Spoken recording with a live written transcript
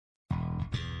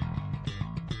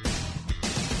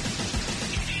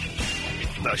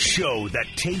The show that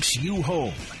takes you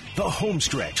home. The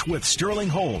Homestretch with Sterling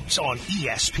Holmes on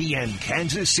ESPN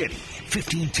Kansas City,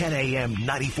 1510 AM,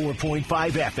 94.5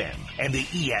 FM, and the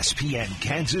ESPN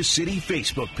Kansas City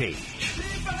Facebook page.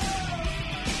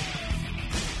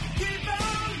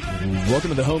 Welcome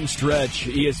to the Homestretch,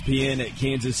 ESPN at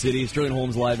Kansas City. Sterling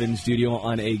Holmes live in studio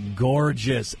on a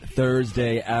gorgeous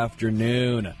Thursday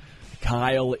afternoon.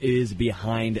 Kyle is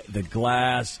behind the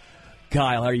glass.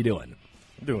 Kyle, how are you doing?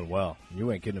 I'm doing well.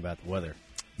 You ain't kidding about the weather.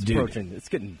 It's Dude. approaching. It's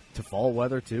getting to fall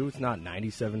weather, too. It's not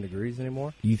 97 degrees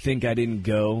anymore. You think I didn't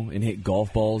go and hit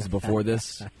golf balls before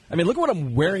this? I mean, look at what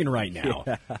I'm wearing right now.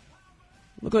 Yeah.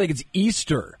 Look like it's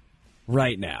Easter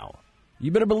right now. You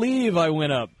better believe I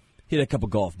went up, hit a couple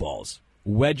golf balls.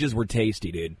 Wedges were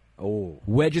tasty, dude. Oh.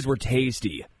 Wedges were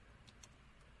tasty.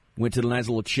 Went to the nice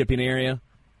little chipping area.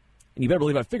 And you better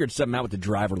believe I figured something out with the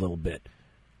driver a little bit.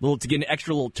 To get an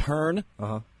extra little turn.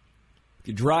 Uh-huh.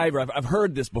 The driver, I've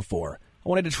heard this before. I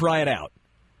wanted to try it out.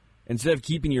 Instead of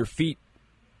keeping your feet,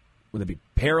 would it be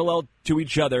parallel to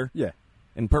each other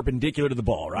and perpendicular to the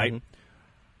ball, right? Mm-hmm.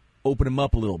 Open them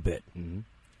up a little bit. Mm-hmm.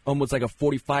 Almost like a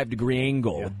 45-degree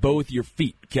angle with both your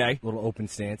feet, okay? A little open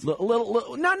stance.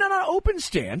 Little, not open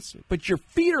stance, but your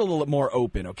feet are a little more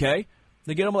open, okay?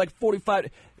 They get them like 45.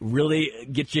 Really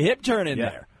get your hip turn in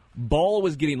there. Ball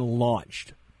was getting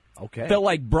launched. Okay. Felt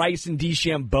like Bryson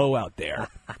DeChambeau out there.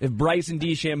 If Bryson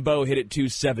DeChambeau hit it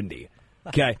 270.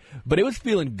 Okay. But it was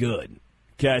feeling good.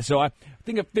 Okay. So I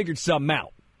think I figured something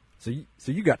out. So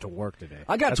you got to work today.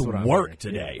 I got to work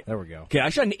today. Yeah, there we go. Okay. I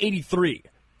shot an 83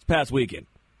 this past weekend.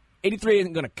 83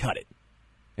 isn't going to cut it.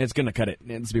 It's going to cut it.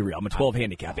 Let's be real. I'm a 12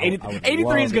 handicap.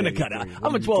 83 is going to cut it.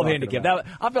 I'm a 12 handicap.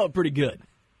 I felt pretty good.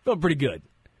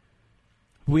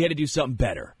 We had to do something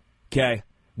better. Okay.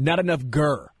 Not enough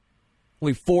GER.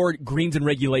 Only 4 greens in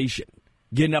regulation.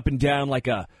 Getting up and down like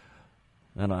I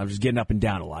don't know, I'm just getting up and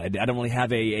down a lot. I don't really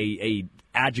have a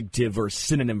adjective or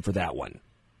synonym for that one.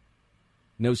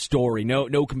 No story,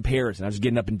 no comparison. I was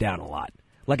getting up and down a lot.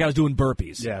 Like I was doing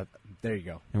burpees. Yeah, there you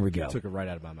go. There we go. Took it right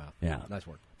out of my mouth. Yeah. Nice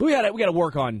work. But we got to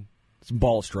work on some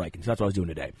ball striking, so that's what I was doing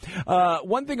today.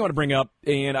 One thing I want to bring up,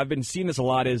 and I've been seeing this a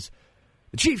lot, is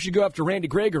the Chiefs should go after Randy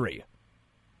Gregory.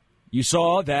 You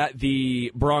saw that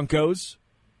the Broncos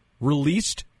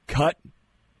released, cut,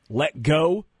 let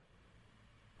go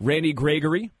Randy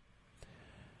Gregory.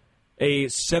 A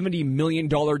 $70 million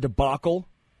debacle,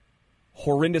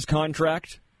 horrendous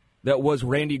contract that was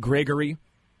Randy Gregory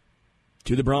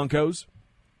to the Broncos.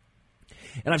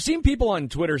 And I've seen people on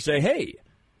Twitter say, hey,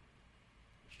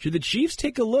 should the Chiefs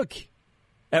take a look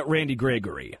at Randy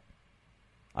Gregory?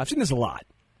 I've seen this a lot.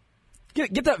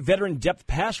 Get that veteran depth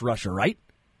pass rusher, right?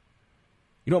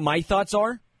 You know what my thoughts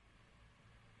are?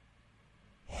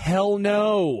 Hell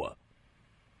no.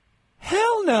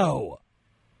 Hell no.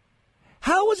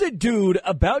 How is a dude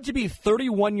about to be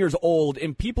 31 years old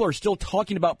and people are still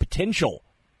talking about potential?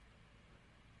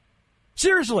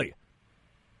 Seriously.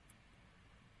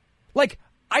 Like,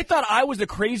 I thought I was the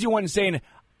crazy one saying,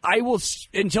 I will,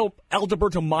 until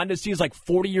Alberto Mondesi is like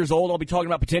 40 years old, I'll be talking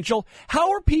about potential.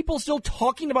 How are people still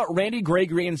talking about Randy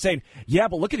Gregory and saying, yeah,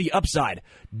 but look at the upside.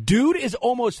 Dude is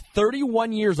almost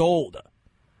 31 years old.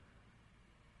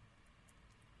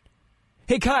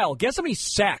 Hey, Kyle, guess how many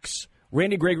sacks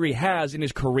Randy Gregory has in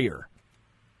his career?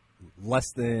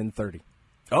 Less than 30.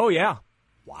 Oh, yeah.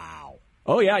 Wow.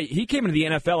 Oh, yeah. He came into the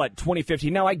NFL at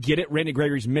 2015. Now, I get it. Randy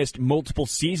Gregory's missed multiple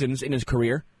seasons in his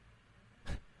career.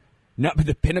 Not been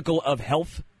the pinnacle of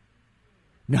health.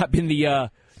 Not been the, I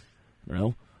don't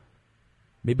know,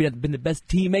 maybe not been the best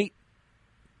teammate.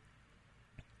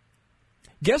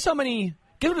 Guess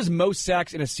what his most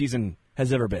sacks in a season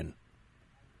has ever been?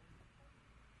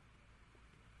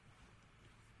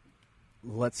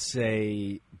 Let's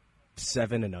say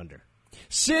 7 and under.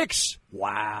 6.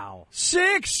 Wow.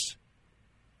 6.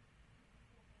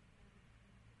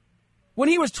 When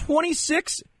he was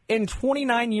 26 and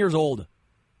 29 years old.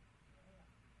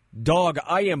 Dog,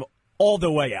 I am all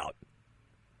the way out.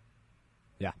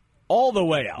 Yeah. All the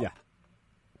way out. Yeah.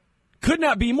 Could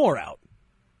not be more out.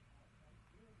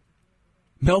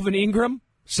 Melvin Ingram,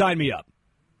 sign me up.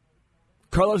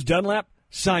 Carlos Dunlap,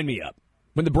 sign me up.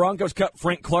 When the Broncos cut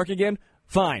Frank Clark again,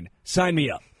 fine, sign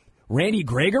me up. Randy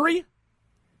Gregory?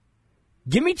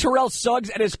 Give me Terrell Suggs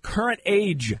at his current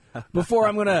age before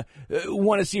I'm going to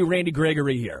want to see Randy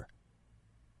Gregory here.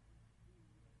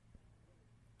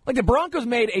 Like, the Broncos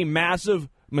made a massive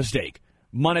mistake,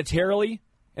 monetarily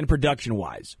and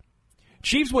production-wise.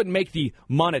 Chiefs wouldn't make the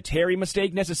monetary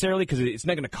mistake necessarily because it's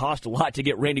not going to cost a lot to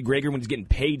get Randy Gregory when he's getting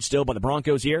paid still by the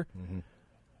Broncos here. Mm-hmm.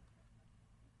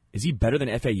 Is he better than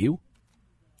FAU?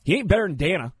 He ain't better than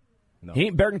Dana. No. He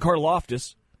ain't better than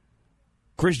Karlaftis.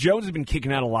 Chris Jones has been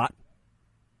kicking out a lot.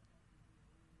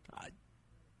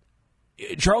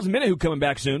 Charles Minahu coming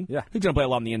back soon. Yeah. He's going to play a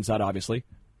lot on the inside, obviously.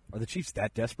 Are the Chiefs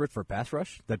that desperate for pass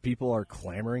rush that people are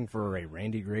clamoring for a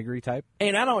Randy Gregory type?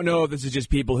 And I don't know if this is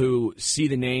just people who see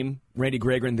the name Randy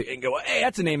Gregory and go, hey,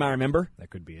 that's a name I remember.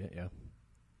 That could be it, yeah.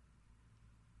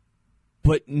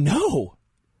 But no.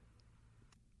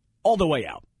 All the way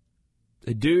out.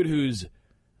 A dude whose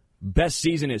best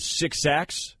season is 6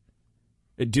 sacks.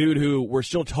 A dude who we're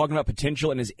still talking about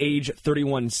potential in his age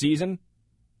 31 season.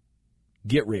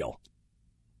 Get real.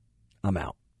 I'm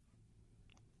out.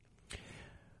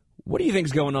 What do you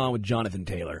think's going on with Jonathan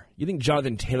Taylor? You think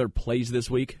Jonathan Taylor plays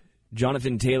this week?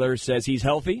 Jonathan Taylor says he's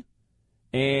healthy.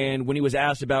 And when he was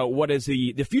asked about what is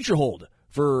the future hold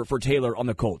for Taylor on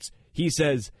the Colts, he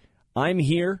says, I'm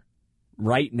here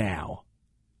right now.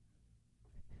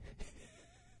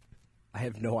 I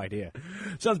have no idea.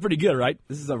 Sounds pretty good, right?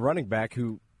 This is a running back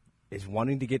who is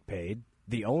wanting to get paid.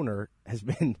 The owner has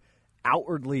been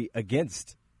outwardly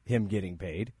against him getting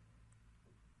paid.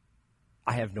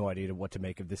 I have no idea what to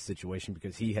make of this situation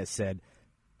because he has said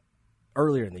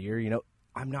earlier in the year,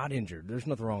 I'm not injured. There's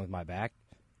nothing wrong with my back.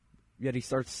 Yet he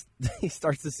starts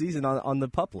the season on the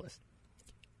PUP list.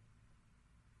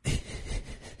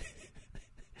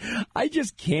 I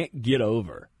just can't get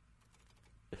over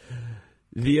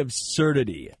the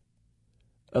absurdity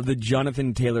of the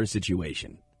Jonathan Taylor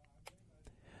situation.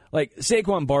 Like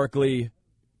Saquon Barkley,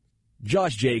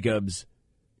 Josh Jacobs,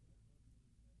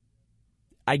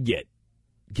 I get,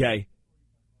 okay?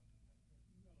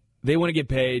 They want to get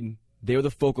paid. They were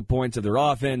the focal points of their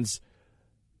offense.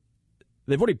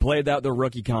 They've already played out their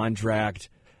rookie contract.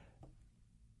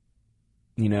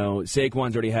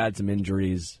 Saquon's already had some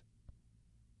injuries.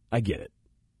 I get it.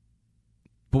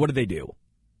 But what did they do?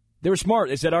 They were smart.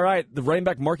 They said, all right, the running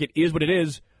back market is what it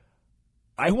is.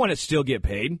 I want to still get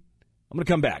paid. I'm going to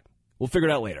come back. We'll figure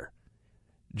it out later.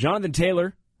 Jonathan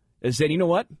Taylor is saying, you know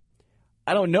what?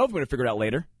 I don't know if I'm going to figure it out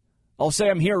later. I'll say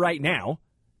I'm here right now.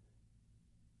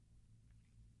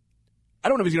 I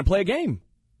don't know if he's going to play a game.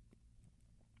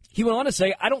 He went on to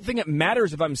say, I don't think it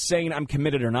matters if I'm saying I'm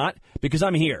committed or not because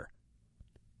I'm here.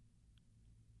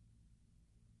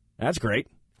 That's great.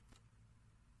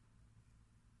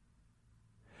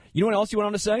 You know what else he went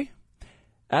on to say?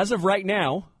 As of right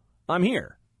now, I'm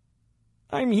here.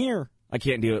 I'm here. I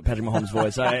can't do it, Patrick Mahomes'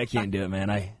 voice. I can't do it,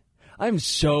 man. I'm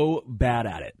so bad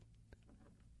at it.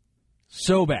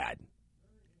 So bad.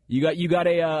 You got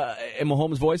a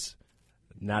Mahomes voice?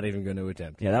 Not even going to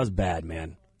attempt. Yeah, that was bad,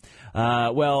 man.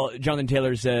 Well, Jonathan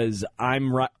Taylor says,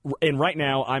 and right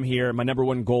now I'm here. My number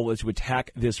one goal is to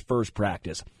attack this first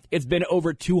practice. It's been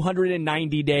over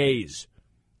 290 days.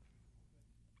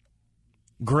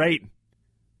 Great.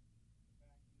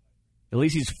 At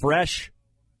least he's fresh.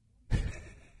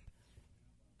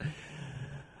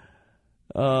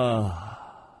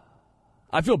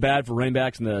 I feel bad for running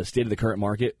backs in the state of the current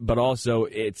market, but also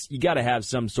you got to have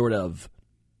some sort of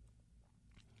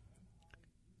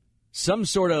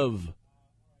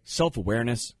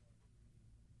self-awareness.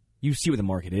 You see what the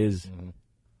market is. Mm-hmm.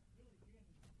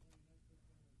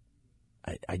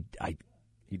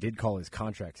 He did call his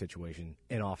contract situation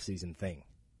an off-season thing.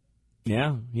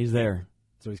 Yeah, he's there.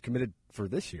 So he's committed for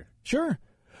this year. Sure.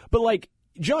 But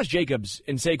Josh Jacobs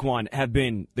and Saquon have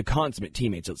been the consummate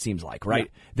teammates, it seems like,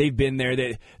 right? Yeah. They've been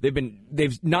there.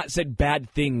 They've not said bad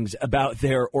things about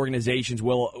their organizations.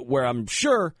 Where I'm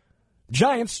sure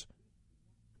Giants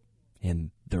and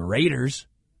the Raiders,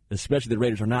 especially the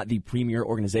Raiders, are not the premier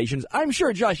organizations. I'm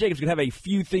sure Josh Jacobs could have a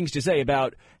few things to say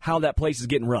about how that place is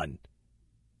getting run.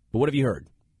 But what have you heard?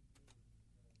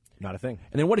 Not a thing.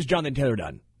 And then what has Jonathan Taylor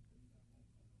done?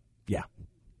 Yeah.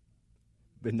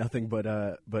 Been nothing but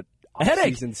a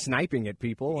headache. Season sniping at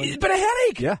people. But a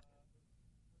headache. Yeah.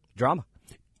 Drama.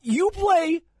 You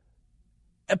play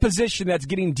a position that's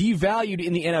getting devalued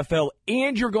in the NFL,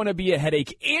 and you're going to be a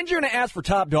headache, and you're going to ask for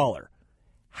top dollar.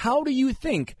 How do you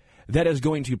think that is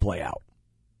going to play out?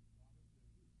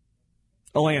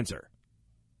 I'll answer.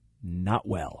 Not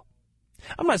well.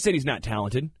 I'm not saying he's not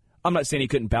talented. I'm not saying he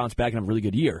couldn't bounce back and have a really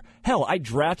good year. Hell, I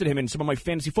drafted him in some of my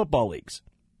fantasy football leagues.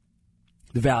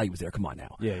 The value was there. Come on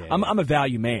now. Yeah. I'm a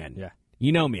value man. Yeah.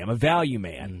 You know me. I'm a value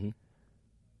man. Mm-hmm.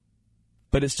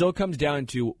 But it still comes down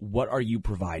to what are you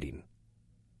providing?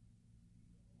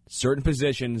 Certain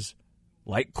positions,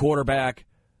 like quarterback,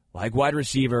 like wide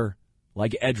receiver,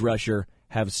 like edge rusher,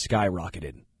 have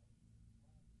skyrocketed.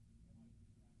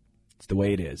 It's the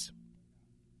way it is.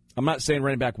 I'm not saying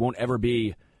running back won't ever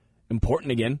be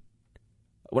important again.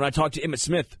 When I talked to Emmitt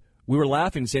Smith, we were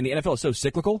laughing, saying the NFL is so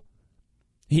cyclical.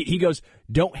 He goes,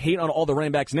 don't hate on all the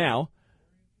running backs now,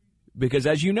 because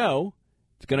as you know,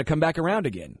 it's going to come back around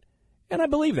again. And I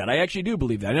believe that. I actually do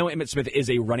believe that. I know Emmitt Smith is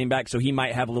a running back, so he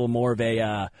might have a little more of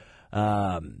a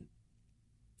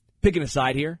picking a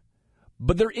side here.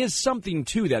 But there is something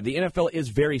to that. The NFL is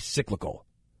very cyclical.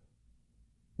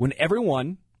 When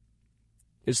everyone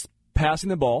is passing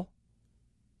the ball,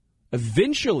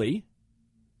 eventually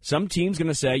some team's going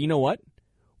to say, you know what?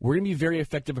 We're going to be very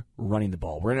effective running the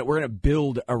ball. We're going to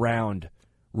build around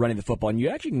running the football. And you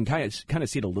actually can kind of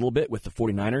see it a little bit with the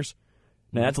 49ers.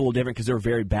 Now, that's a little different because they're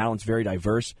very balanced, very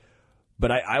diverse.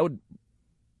 But I would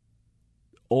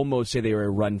almost say they are a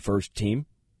run-first team.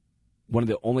 One of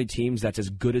the only teams that's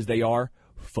as good as they are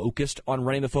focused on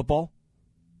running the football,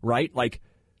 right? Like,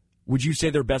 would you say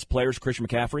their best player is Christian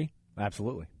McCaffrey?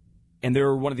 Absolutely. And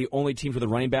they're one of the only teams where the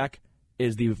running back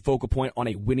is the focal point on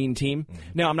a winning team. Mm-hmm.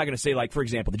 Now, I'm not going to say, like, for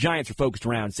example, the Giants are focused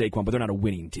around Saquon, but they're not a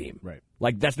winning team. Right.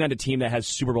 Like, that's not a team that has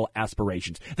Super Bowl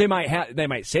aspirations. They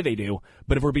might say they do,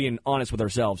 but if we're being honest with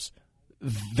ourselves,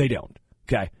 they don't.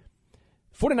 Okay?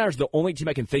 49ers are the only team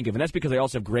I can think of, and that's because they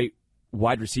also have great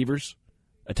wide receivers,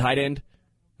 a tight end,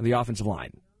 and the offensive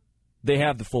line. They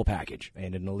have the full package.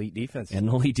 And an elite defense. And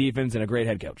an elite defense and a great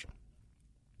head coach.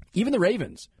 Even the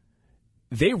Ravens.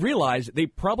 They realize they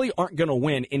probably aren't going to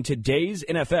win in today's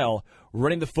NFL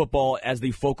running the football as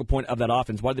the focal point of that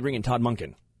offense. Why did they bring in Todd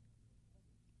Monken?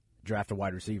 Draft a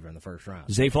wide receiver in the first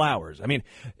round. Zay Flowers. I mean,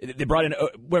 they brought in,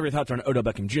 whatever your thoughts are on Odell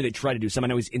Beckham Jr., they tried to do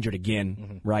something. I know he's injured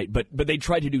again, right? But they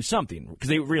tried to do something because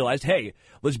they realized, hey,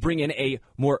 let's bring in a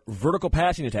more vertical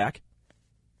passing attack.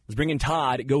 Let's bring in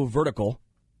Todd, go vertical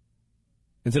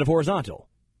instead of horizontal.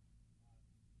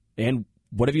 And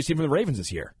what have you seen from the Ravens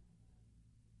this year?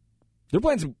 They're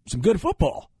playing some good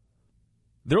football.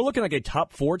 They're looking like a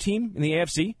top 4 team in the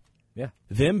AFC. Yeah.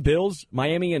 Them, Bills,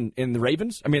 Miami, and the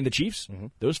Ravens. I mean, the Chiefs. Mm-hmm.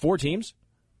 Those 4 teams.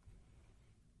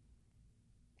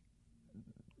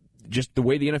 Just the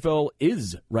way the NFL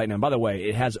is right now. And by the way,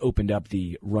 it has opened up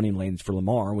the running lanes for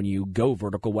Lamar. When you go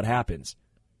vertical, what happens?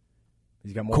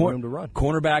 He's got more room to run.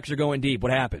 Cornerbacks are going deep.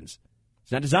 What happens?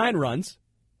 It's not design runs,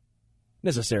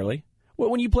 necessarily.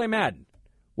 When you play Madden,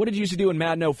 what did you used to do in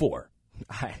Madden 04?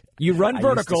 You run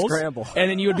verticals, and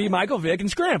then you would be Michael Vick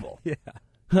and scramble. Yeah.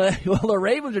 Well, the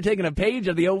Ravens are taking a page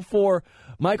of the 04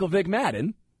 Michael Vick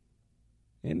Madden,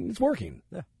 and it's working.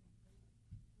 Yeah.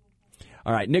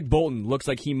 All right, Nick Bolton looks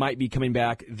like he might be coming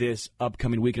back this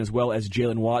upcoming weekend as well as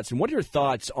Jalen Watson. What are your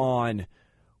thoughts on,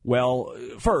 well,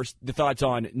 first, the thoughts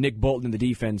on Nick Bolton and the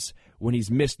defense when he's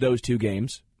missed those 2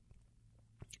 games?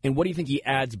 And what do you think he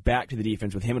adds back to the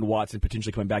defense with him and Watson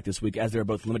potentially coming back this week as they're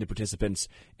both limited participants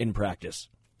in practice?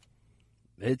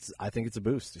 I think it's a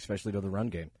boost, especially to the run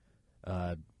game.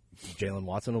 Jalen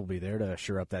Watson will be there to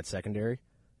shore up that secondary.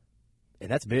 And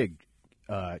that's big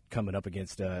coming up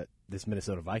against this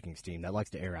Minnesota Vikings team that likes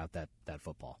to air out that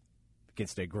football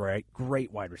against a great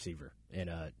wide receiver in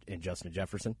Justin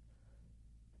Jefferson.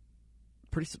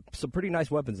 Some pretty nice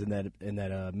weapons in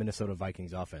that Minnesota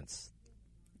Vikings offense.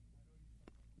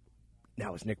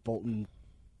 Now, is Nick Bolton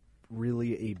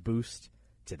really a boost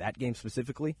to that game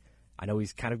specifically? I know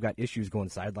he's kind of got issues going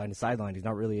sideline to sideline. He's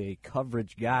not really a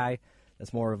coverage guy.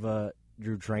 That's more of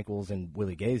Drew Tranquill's and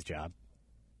Willie Gay's job.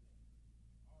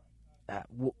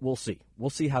 We'll see.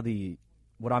 We'll see how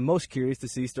what I'm most curious to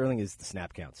see, Sterling, is the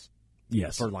snap counts.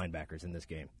 Yes. For linebackers in this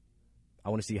game. I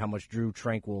want to see how much Drew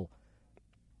Tranquill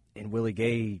and Willie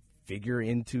Gay figure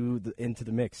into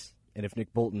the mix. And if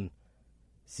Nick Bolton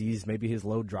sees maybe his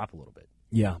load drop a little bit.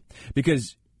 Yeah,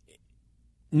 because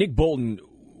Nick Bolton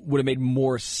would have made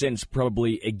more sense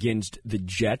probably against the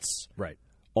Jets. Right.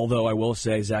 Although I will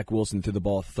say Zach Wilson threw the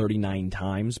ball 39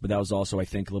 times, but that was also, I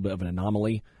think, a little bit of an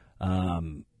anomaly.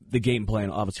 The game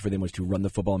plan, obviously, for them was to run the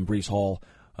football. And Breece Hall,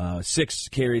 6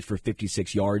 carries for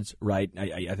 56 yards, right?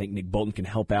 I think Nick Bolton can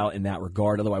help out in that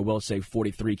regard, although I will say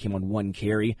 43 came on 1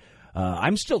 carry.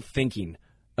 I'm still thinking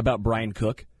about Brian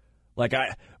Cook.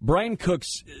 Brian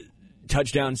Cook's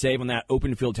touchdown save on that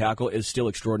open field tackle is still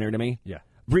extraordinary to me. Yeah.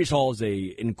 Breece Hall is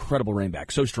an incredible running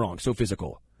back. So strong, so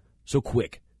physical, so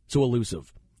quick, so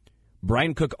elusive.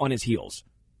 Brian Cook on his heels,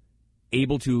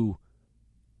 able to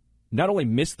not only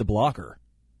miss the blocker,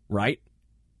 right,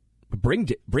 but bring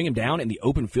him down in the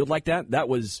open field like that. That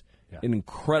was an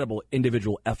incredible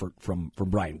individual effort from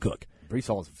Brian Cook. Breece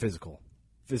Hall is a physical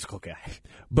guy.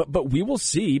 But we will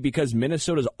see, because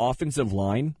Minnesota's offensive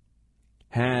line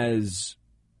has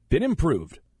been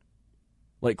improved.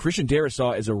 Like, Christian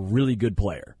Darrisaw is a really good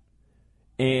player.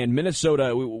 And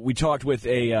Minnesota, we talked with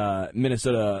a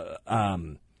Minnesota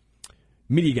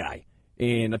media guy,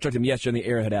 and I talked to him yesterday on the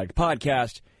Arrowhead Addict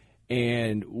podcast,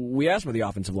 And we asked about the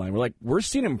offensive line. We're like, we're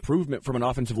seeing improvement from an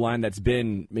offensive line that's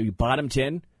been maybe bottom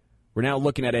 10. We're now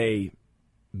looking at a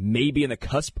maybe in the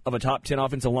cusp of a top 10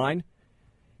 offensive line.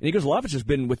 And he goes, a lot of it's just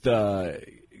been with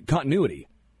continuity.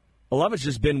 A lot of it's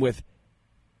just been with,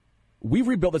 we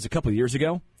rebuilt this a couple of years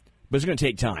ago, but it's going to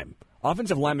take time.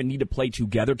 Offensive linemen need to play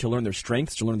together to learn their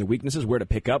strengths, to learn their weaknesses, where to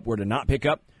pick up, where to not pick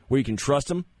up, where you can trust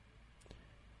them.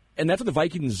 And that's what the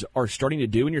Vikings are starting to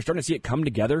do, and you're starting to see it come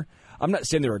together. I'm not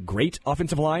saying they're a great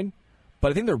offensive line,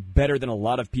 but I think they're better than a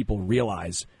lot of people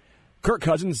realize. Kirk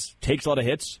Cousins takes a lot of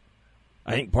hits.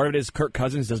 I think part of it is Kirk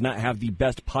Cousins does not have the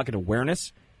best pocket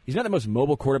awareness. He's not the most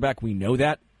mobile quarterback. We know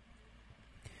that.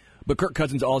 But Kirk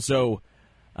Cousins also,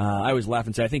 I always laugh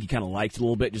and say, I think he kind of liked it a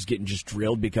little bit, just getting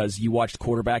drilled, because you watched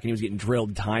quarterback and he was getting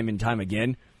drilled time and time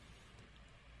again.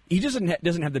 He doesn't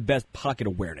have the best pocket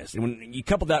awareness. And when you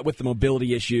couple that with the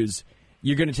mobility issues,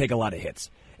 you're going to take a lot of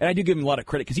hits. And I do give him a lot of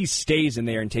credit because he stays in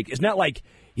there and takes. It's not like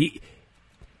it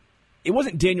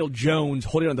wasn't Daniel Jones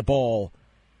holding on the ball,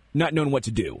 not knowing what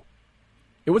to do.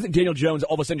 It wasn't Daniel Jones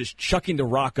all of a sudden just chucking the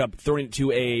rock up, throwing it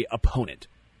to a opponent.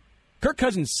 Kirk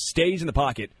Cousins stays in the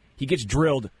pocket. He gets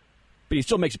drilled, but he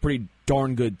still makes a pretty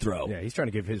darn good throw. Yeah, he's trying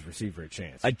to give his receiver a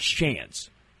chance. A chance.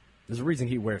 There's a reason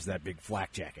he wears that big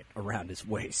flak jacket around his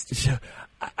waist. So,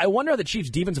 I wonder how the Chiefs'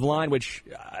 defensive line, which,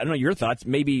 I don't know your thoughts,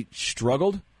 maybe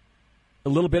struggled a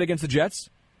little bit against the Jets.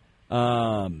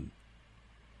 2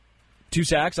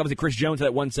 sacks. Obviously, Chris Jones had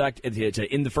that 1 sack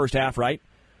in the first half, right?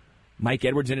 Mike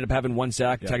Edwards ended up having 1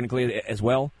 sack, technically, as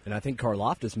well. And I think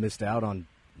Karlaftis missed out on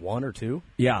 1 or 2.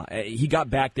 Yeah, he got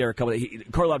back there a couple.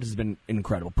 Karlaftis has been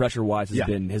incredible. Pressure-wise, has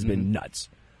been nuts.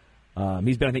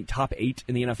 He's been, I think, top 8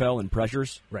 in the NFL in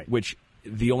pressures, right? Which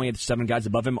the only 7 guys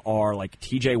above him are like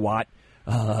T.J. Watt,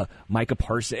 Micah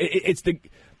Parsons. It's the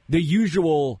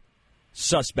usual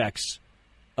suspects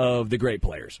of the great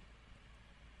players.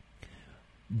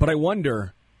 But I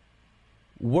wonder,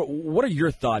 what are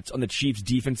your thoughts on the Chiefs'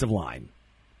 defensive line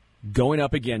going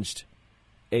up against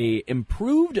a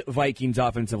improved Vikings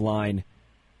offensive line,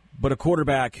 but a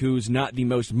quarterback who's not the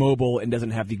most mobile and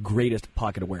doesn't have the greatest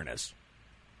pocket awareness?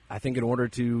 I think in order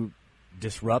to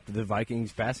disrupt the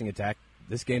Vikings' passing attack,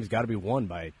 this game's got to be won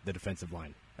by the defensive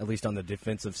line, at least on the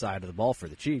defensive side of the ball for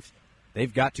the Chiefs.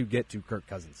 They've got to get to Kirk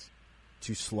Cousins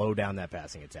to slow down that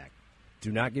passing attack.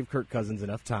 Do not give Kirk Cousins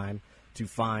enough time to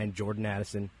find Jordan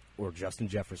Addison or Justin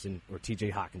Jefferson or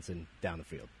T.J. Hockenson down the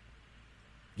field.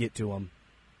 Get to him.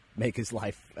 Make his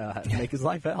life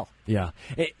hell. Yeah.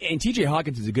 And T.J.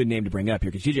 Hawkinson's a good name to bring up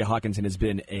here because T.J. Hockenson has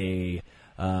been a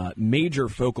major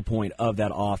focal point of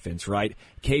that offense, right?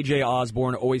 K.J.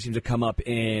 Osborne always seems to come up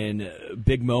in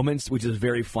big moments, which is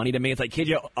very funny to me. It's like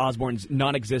K.J. Osborne's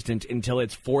non-existent until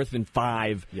it's 4th and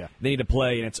 5. Yeah. They need to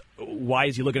play, and it's, why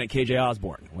is he looking at K.J.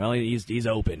 Osborne? Well, he's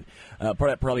open. Part of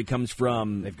that probably comes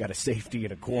from... They've got a safety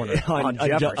in a corner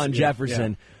on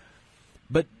Jefferson. Yeah.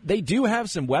 But they do have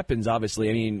some weapons, obviously.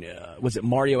 I mean, was it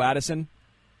Mario Addison?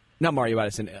 Not Mario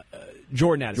Addison.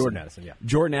 Jordan Addison. Jordan Addison, yeah.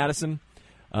 Jordan Addison.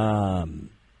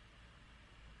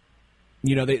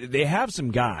 They have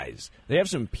some guys. They have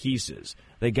some pieces.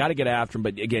 They got to get after him.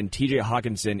 But, again, T.J.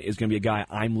 Hockenson is going to be a guy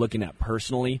I'm looking at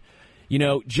personally.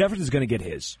 Jefferson's going to get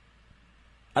his.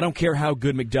 I don't care how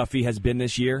good McDuffie has been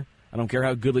this year. I don't care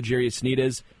how good L'Jarius Sneed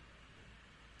is.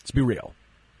 Let's be real.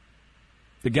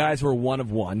 The guys who are 1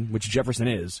 of 1, which Jefferson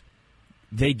is,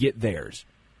 they get theirs.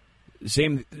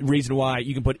 Same reason why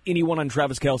you can put anyone on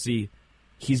Travis Kelce,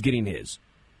 he's getting his.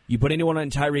 You put anyone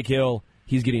on Tyreek Hill,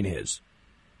 he's getting his.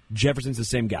 Jefferson's the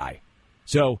same guy.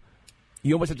 So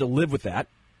you almost have to live with that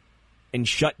and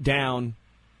shut down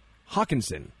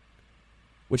Hockenson,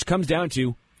 which comes down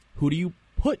to who do you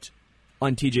put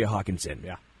on T.J. Hockenson?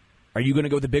 Yeah. Are you going to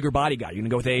go with a bigger body guy? You're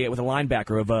going to go with a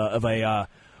linebacker of a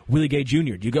Willie Gay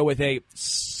Jr.? Do you go with a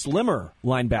slimmer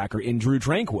linebacker in Drew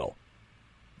Tranquill?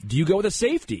 Do you go with a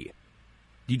safety?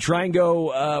 Do you try and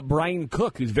go Brian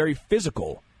Cook, who's very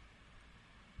physical?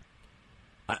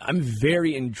 I'm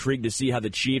very intrigued to see how the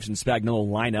Chiefs and Spagnuolo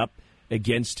line up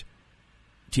against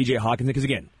T.J. Hockenson, because,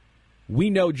 again, we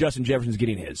know Justin Jefferson's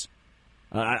getting his.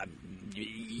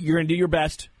 You're going to do your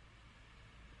best.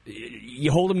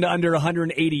 You hold him to under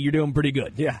 180, you're doing pretty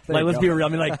good. Yeah, let's be real. I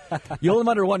mean, you hold him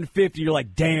under 150, you're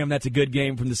like, damn, that's a good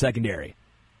game from the secondary.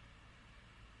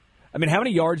 I mean, how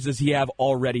many yards does he have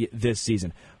already this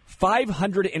season?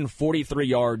 543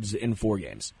 yards in 4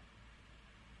 games.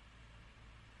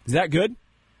 Is that good?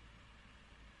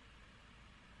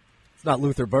 It's not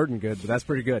Luther Burden good, but that's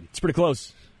pretty good. It's pretty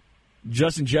close.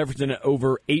 Justin Jefferson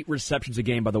over 8 receptions a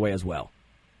game, by the way, as well.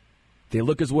 They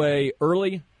look his way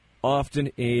early,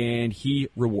 often, and he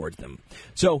rewards them.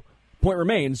 So, point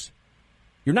remains,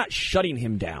 You're not shutting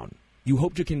him down. You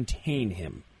hope to contain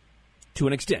him to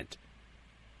an extent.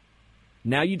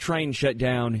 Now you try and shut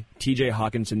down T.J.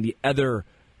 Hawkinson, the other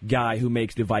guy who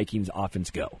makes the Vikings offense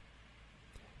go.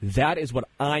 That is what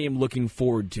I am looking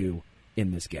forward to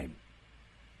in this game.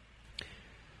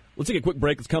 Let's take a quick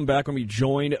break. Let's come back when we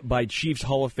joined by Chiefs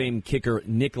Hall of Fame kicker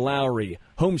Nick Lowry.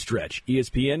 Homestretch,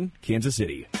 ESPN, Kansas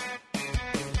City.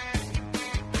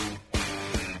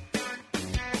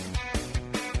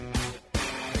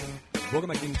 Welcome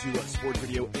back into Sports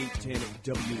Radio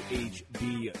 810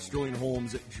 WHB. Sterling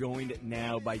Holmes joined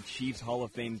now by Chiefs Hall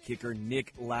of Fame kicker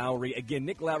Nick Lowry. Again,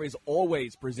 Nick Lowry is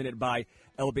always presented by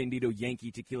El Bandito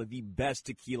Yankee Tequila, the best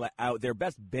tequila out there,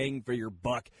 best bang for your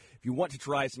buck. If you want to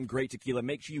try some great tequila,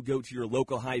 make sure you go to your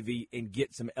local Hy-Vee and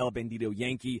get some El Bandito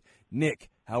Yankee. Nick,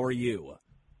 how are you?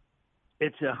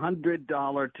 It's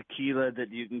 $100 tequila that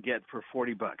you can get for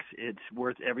 $40. It's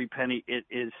worth every penny. It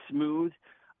is smooth.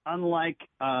 Unlike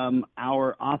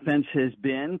our offense has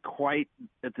been quite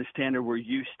at the standard we're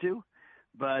used to,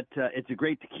 but it's a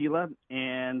great tequila,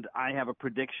 and I have a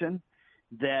prediction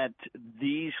that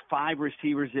these 5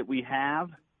 receivers that we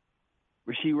have,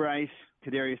 Rashee Rice,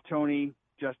 Kadarius Toney,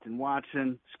 Justin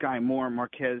Watson, Sky Moore,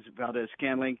 Marquez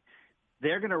Valdez-Scantling,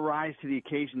 they're going to rise to the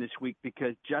occasion this week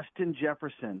because Justin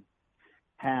Jefferson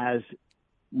has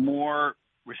more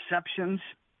receptions,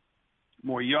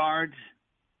 more yards,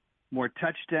 more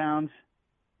touchdowns,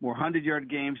 more 100-yard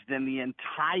games than the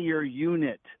entire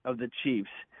unit of the Chiefs.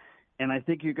 And I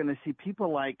think you're going to see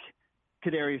people like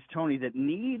Kadarius Toney that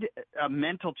need a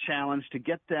mental challenge to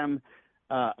get them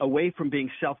away from being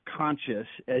self-conscious,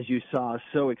 as you saw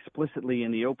so explicitly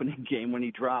in the opening game when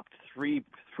he dropped three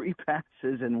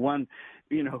passes and one,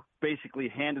 basically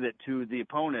handed it to the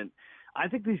opponent. I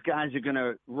think these guys are going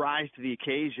to rise to the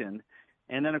occasion.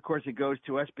 And then, of course, it goes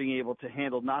to us being able to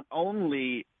handle not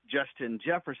only Justin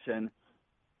Jefferson,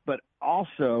 but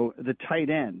also the tight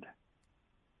end,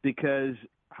 because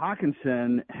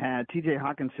T.J.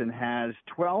 Hawkinson has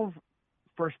 12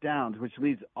 first downs, which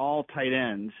leads all tight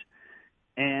ends.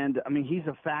 And, he's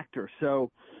a factor. So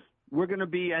we're going to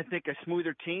be, I think, a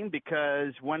smoother team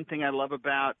because one thing I love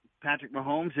about Patrick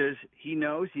Mahomes is he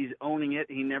knows he's owning it.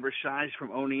 He never shies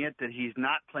from owning it, that he's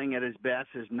not playing at his best,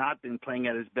 has not been playing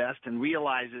at his best, and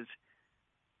realizes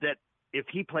that if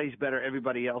he plays better,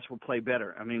 everybody else will play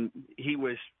better. He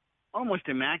was almost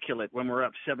immaculate when we're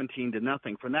up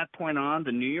 17-0. From that point on,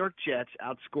 the New York Jets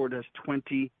outscored us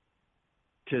 20-6.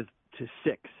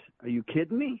 Are you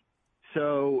kidding me?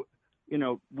 So,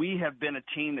 we have been a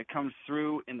team that comes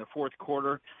through in the fourth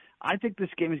quarter. I think this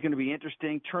game is going to be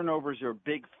interesting. Turnovers are a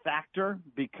big factor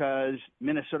because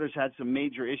Minnesota's had some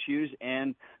major issues,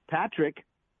 and Patrick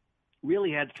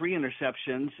really had 3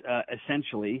 interceptions,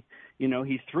 essentially.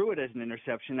 He threw it as an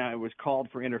interception. Now, it was called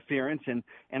for interference, and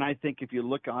I think if you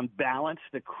look on balance,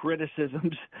 the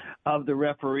criticisms of the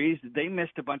referees, they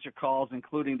missed a bunch of calls,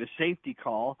 including the safety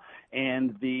call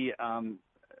and the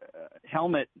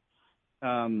helmet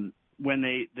when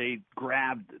they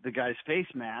grabbed the guy's face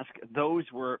mask.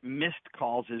 Those were missed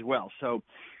calls as well. So,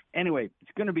 anyway,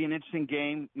 it's going to be an interesting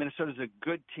game. Minnesota's a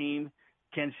good team.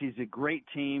 Kansas City's a great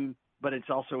team, but it's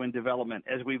also in development.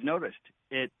 As we've noticed,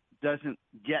 it doesn't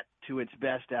get to its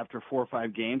best after 4 or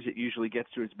 5 games. It usually gets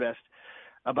to its best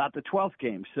about the 12th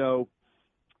game. So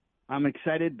I'm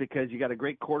excited because you got a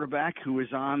great quarterback who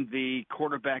is on the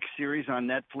quarterback series on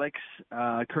Netflix,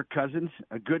 Kirk Cousins,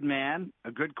 a good man,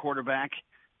 a good quarterback,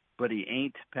 but he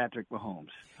ain't Patrick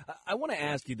Mahomes. I want to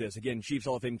ask you this. Again, Chiefs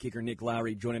Hall of Fame kicker Nick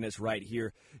Lowry joining us right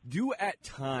here. Do at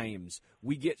times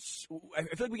I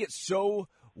feel like we get so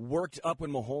worked up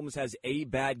when Mahomes has a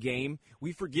bad game,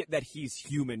 we forget that he's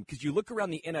human. Because you look around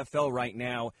the NFL right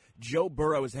now, Joe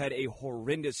Burrow has had a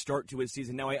horrendous start to his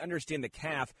season. Now, I understand the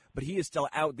calf, but he is still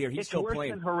out there. He's still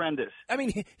playing. It's worse than horrendous.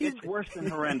 It's worse than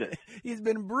horrendous. He's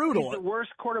been brutal. He's the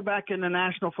worst quarterback in the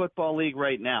National Football League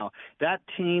right now. That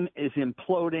team is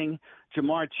imploding.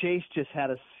 Jamar Chase just had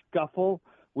a scuffle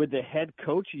with the head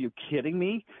coach. Are you kidding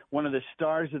me? One of the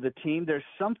stars of the team. There's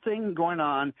something going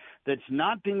on that's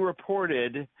not being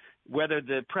reported, whether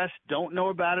the press don't know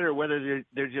about it or whether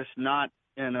they're just not,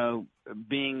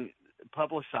 being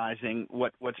publicizing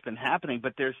what's been happening.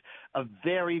 But there's a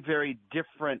very, very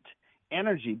different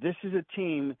energy. This is a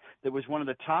team that was one of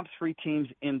the top 3 teams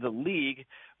in the league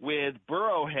with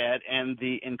Burrowhead and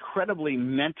the incredibly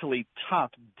mentally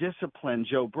tough, disciplined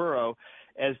Joe Burrow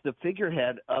as the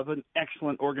figurehead of an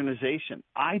excellent organization.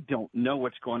 I don't know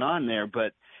what's going on there,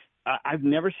 but I've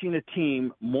never seen a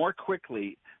team more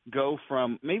quickly go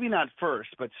from maybe not first,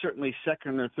 but certainly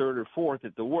second or third or fourth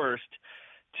at the worst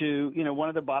to, one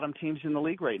of the bottom teams in the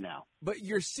league right now. But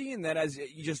you're seeing that as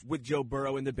you just with Joe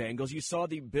Burrow and the Bengals. You saw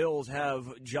the Bills have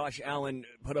Josh Allen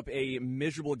put up a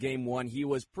miserable game one. He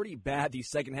was pretty bad the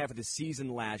second half of the season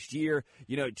last year.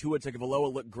 Tua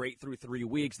Tagovailoa looked great through 3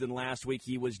 weeks. Then last week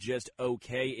he was just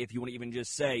okay, if you want to even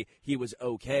just say he was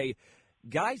okay.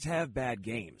 Guys have bad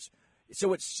games.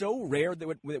 So it's so rare that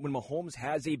when Mahomes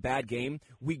has a bad game,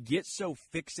 we get so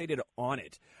fixated on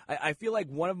it. I feel like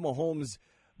one of Mahomes'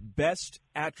 best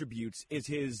attributes is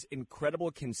his incredible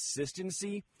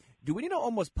consistency. Do we need to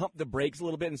almost pump the brakes a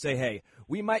little bit and say, hey,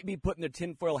 we might be putting the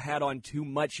tinfoil hat on too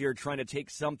much here, trying to take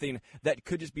something that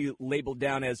could just be labeled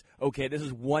down as, okay, this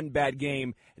is one bad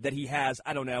game that he has,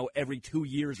 I don't know, every 2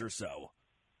 years or so?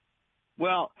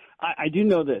 Well, I do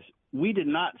know this. We did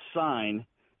not sign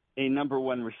a number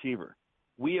one receiver.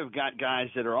 We have got guys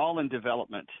that are all in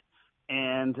development,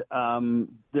 and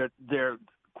they're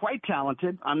quite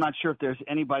talented. I'm not sure if there's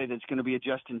anybody that's going to be a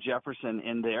Justin Jefferson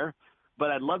in there,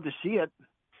 but I'd love to see it.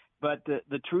 But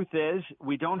the truth is,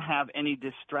 we don't have any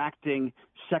distracting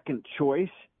second choice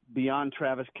beyond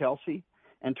Travis Kelce.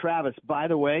 And Travis, by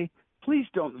the way, please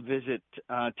don't visit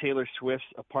Taylor Swift's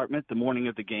apartment the morning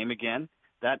of the game again.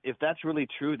 If that's really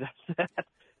true,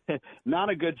 that's not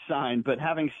a good sign. But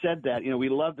having said that, we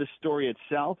love the story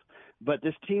itself, but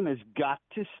this team has got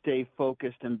to stay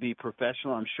focused and be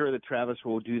professional. I'm sure that Travis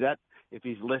will do that if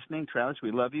he's listening. Travis,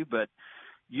 we love you, but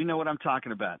you know what I'm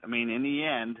talking about. I mean, in the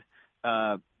end,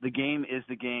 the game is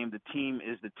the game. The team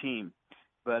is the team.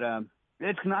 But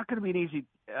it's not going to be an easy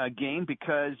game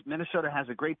because Minnesota has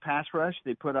a great pass rush.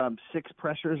 They put 6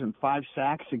 pressures and 5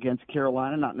 sacks against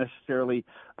Carolina, not necessarily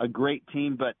a great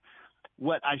team, but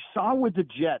what I saw with the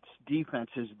Jets defense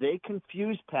is they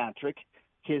confused Patrick.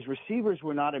 His receivers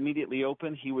were not immediately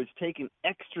open. He was taking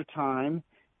extra time,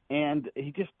 and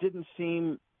he just didn't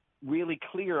seem really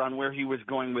clear on where he was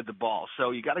going with the ball.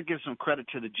 So you got to give some credit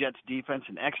to the Jets defense,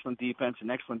 an excellent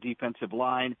defensive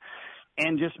line,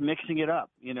 and just mixing it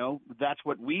up. That's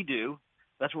what we do.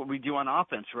 That's what we do on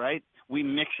offense, right? We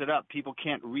mix it up. People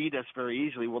can't read us very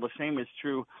easily. Well, the same is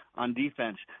true on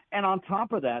defense. And on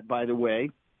top of that, by the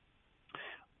way,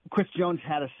 Chris Jones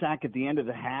had a sack at the end of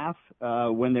the half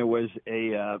when there was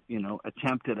a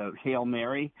attempt at a Hail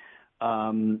Mary.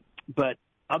 But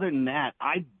other than that,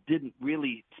 I didn't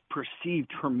really perceive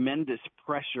tremendous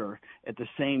pressure at the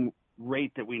same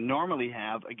rate that we normally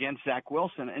have against Zach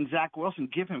Wilson. And Zach Wilson,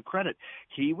 give him credit,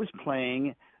 he was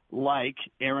playing like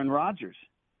Aaron Rodgers.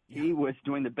 He was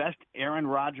doing the best Aaron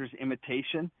Rodgers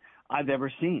imitation I've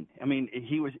ever seen. I mean,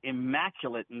 he was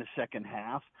immaculate in the second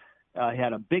half. He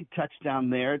had a big touchdown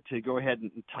there to go ahead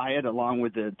and tie it along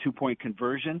with the 2-point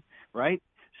conversion, right?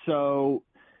 So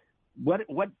what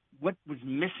was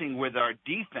missing with our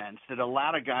defense that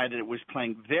allowed a guy that was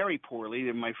playing very poorly,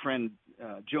 that my friend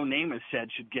Joe Namath said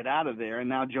should get out of there, and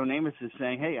now Joe Namath is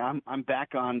saying, hey, I'm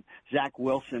back on Zach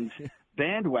Wilson's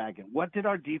bandwagon. What did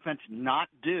our defense not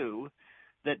do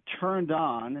that turned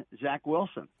on Zach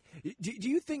Wilson? Do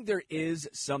you think there is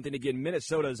something, again,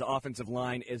 Minnesota's offensive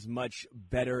line is much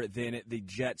better than the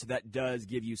Jets. That does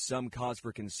give you some cause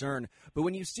for concern. But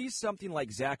when you see something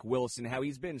like Zach Wilson, how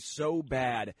he's been so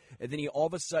bad, and then he all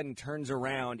of a sudden turns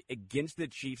around against the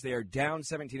Chiefs, they are down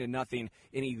 17-0,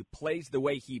 and he plays the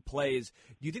way he plays,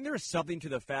 do you think there is something to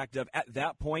the fact of, at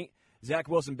that point, Zach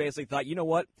Wilson basically thought, you know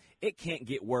what, it can't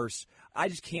get worse. I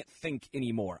just can't think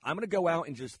anymore. I'm going to go out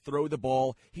and just throw the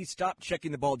ball. He stopped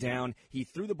checking the ball down. He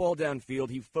threw the ball downfield.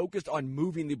 He focused on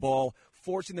moving the ball,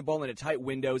 forcing the ball into tight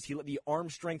windows. He let the arm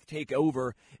strength take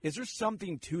over. Is there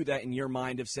something to that in your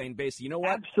mind of saying, basically, you know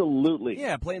what? Absolutely.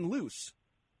 Yeah, playing loose.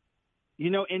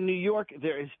 In New York,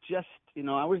 there is just,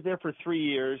 I was there for 3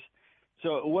 years.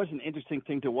 So it was an interesting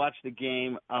thing to watch the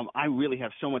game. I really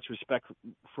have so much respect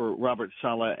for Robert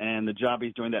Saleh and the job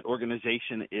he's doing. That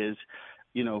organization is,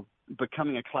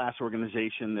 becoming a class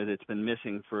organization that it's been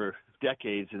missing for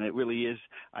decades, and it really is,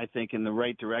 I think, in the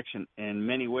right direction in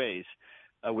many ways,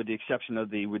 with the exception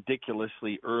of the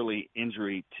ridiculously early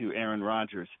injury to Aaron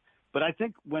Rodgers. But I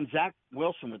think when Zach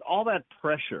Wilson, with all that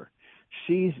pressure,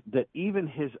 sees that even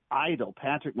his idol,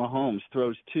 Patrick Mahomes,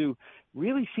 throws two,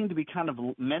 really seem to be kind of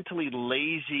mentally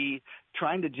lazy,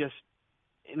 trying to just,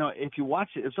 if you watch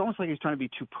it, it's almost like he's trying to be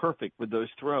too perfect with those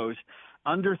throws,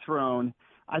 underthrown.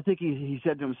 I think he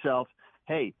said to himself,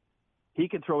 hey, he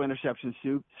can throw interceptions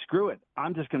too. Screw it.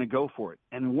 I'm just going to go for it.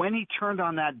 And when he turned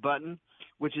on that button,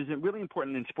 which is really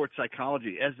important in sports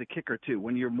psychology as the kicker too,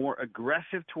 when you're more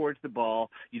aggressive towards the ball,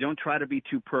 you don't try to be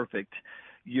too perfect.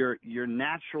 Your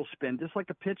natural spin, just like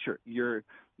a pitcher, your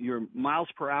miles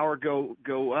per hour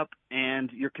go up,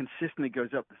 and your consistency goes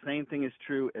up. The same thing is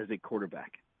true as a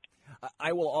quarterback.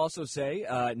 I will also say,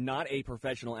 not a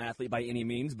professional athlete by any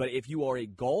means, but if you are a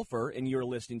golfer and you're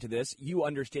listening to this, you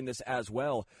understand this as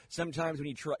well. Sometimes when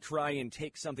you try and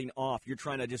take something off, you're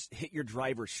trying to just hit your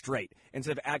driver straight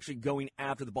instead of actually going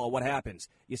after the ball. What happens?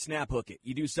 You snap hook it.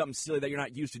 You do something silly that you're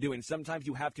not used to doing. Sometimes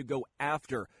you have to go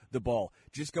after the ball.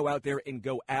 Just go out there and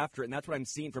go after it. And that's what I'm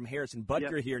seeing from Harrison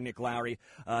Butker here. Nick Lowry,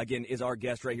 again, is our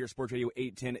guest right here, Sports Radio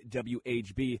 810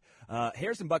 WHB.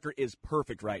 Harrison Butker is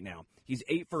perfect right now. He's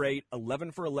 8 for 8,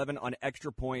 11 for 11 on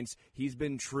extra points. He's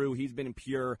been true. He's been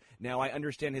pure. Now, I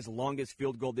understand his longest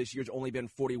field goal this year has only been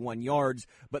 41 yards,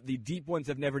 but the deep ones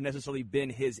have never necessarily been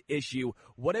his issue.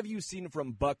 What have you seen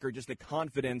from Butker, just the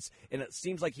confidence, and it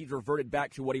seems like he's reverted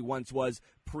back to what he once was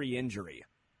pre-injury?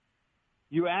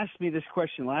 You asked me this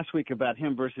question last week about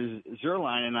him versus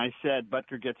Zerline, and I said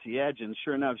Butker gets the edge, and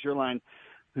sure enough, Zerline,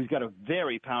 who's got a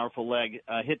very powerful leg,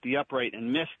 hit the upright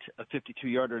and missed a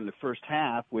 52-yarder in the first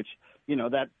half, which,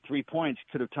 that 3 points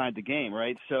could have tied the game,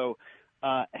 right? So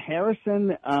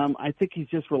Harrison, I think he's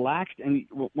just relaxed. And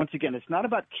once again, it's not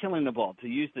about killing the ball, to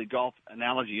use the golf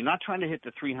analogy. You're not trying to hit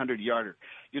the 300-yarder.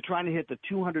 You're trying to hit the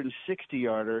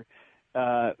 260-yarder,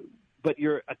 but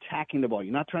you're attacking the ball.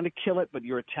 You're not trying to kill it, but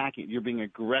you're attacking it. You're being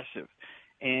aggressive.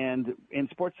 And in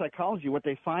sports psychology, what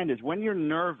they find is when you're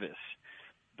nervous,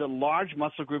 the large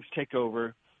muscle groups take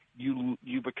over. You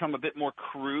become a bit more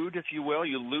crude, if you will.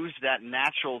 You lose that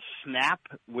natural snap,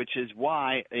 which is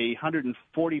why a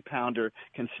 140-pounder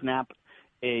can snap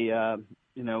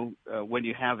when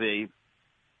you have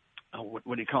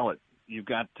what do you call it? You've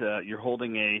got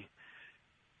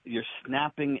you're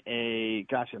snapping a.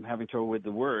 Gosh, I'm having trouble with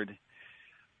the word.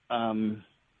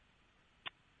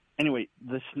 Anyway,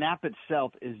 the snap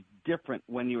itself is different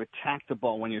when you attack the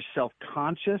ball. When you're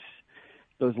self-conscious,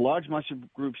 those large muscle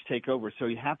groups take over. So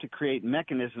you have to create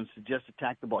mechanisms to just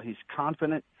attack the ball. He's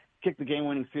confident, kicked the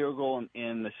game-winning field goal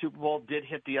in the Super Bowl, did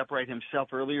hit the upright himself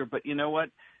earlier. But you know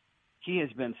what? He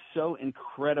has been so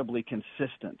incredibly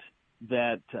consistent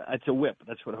that it's a whip.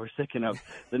 That's what I was thinking of,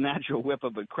 the natural whip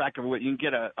of a crack of a whip. You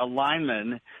can get a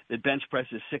lineman that bench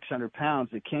presses 600 pounds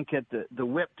that can't get the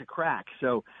whip to crack.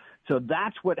 So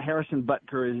that's what Harrison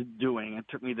Butker is doing. It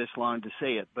took me this long to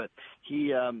say it, but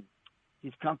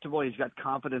he's comfortable. He's got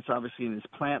confidence, obviously, in his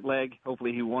plant leg.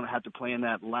 Hopefully he won't have to play in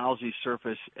that lousy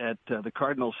surface at the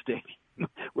Cardinals Stadium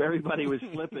where everybody was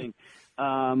slipping.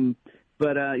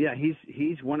 But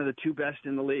he's one of the two best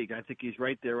in the league. I think he's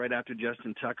right there, right after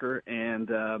Justin Tucker, and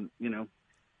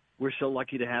we're so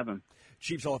lucky to have him.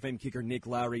 Chiefs Hall of Fame kicker Nick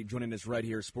Lowry joining us right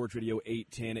here, Sports Radio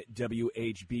 810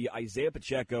 WHB. Isaiah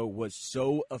Pacheco was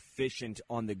so efficient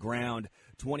on the ground,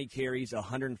 20 carries,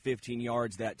 115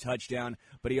 yards, that touchdown,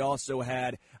 but he also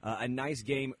had a nice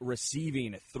game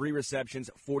receiving, 3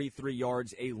 receptions, 43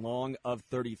 yards, a long of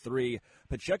 33.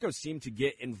 Pacheco seemed to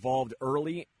get involved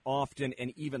early, often,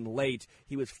 and even late.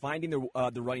 He was finding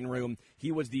the running room.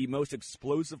 He was the most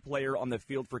explosive player on the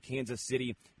field for Kansas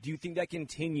City. Do you think that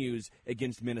continues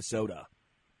against Minnesota?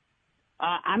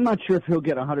 I'm not sure if he'll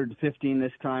get 115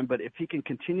 this time, but if he can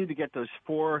continue to get those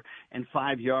 4 and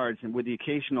 5 yards and with the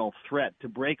occasional threat to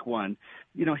break one,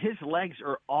 his legs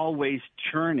are always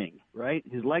churning, right?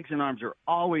 His legs and arms are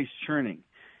always churning.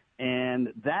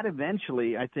 And that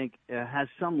eventually, I think, has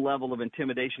some level of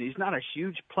intimidation. He's not a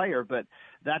huge player, but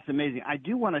that's amazing. I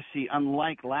do want to see,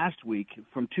 unlike last week,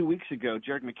 from 2 weeks ago,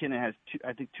 Jerick McKinnon has,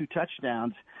 2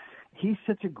 touchdowns. He's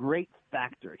such a great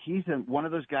factor. He's one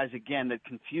of those guys, again, that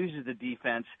confuses the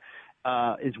defense.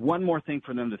 Is one more thing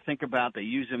for them to think about. They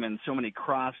use him in so many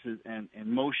crosses and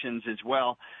motions as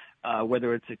well,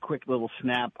 whether it's a quick little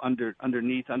snap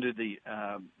underneath, under the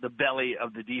belly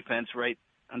of the defense, right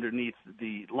underneath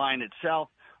the line itself,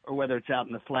 or whether it's out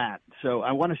in the flat. So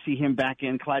I want to see him back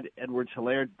in. Clyde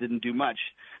Edwards-Helaire didn't do much.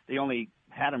 They only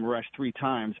had him rush 3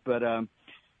 times, but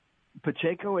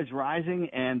Pacheco is rising,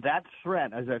 and that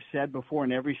threat, as I've said before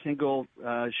in every single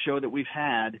show that we've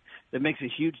had, that makes a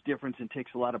huge difference and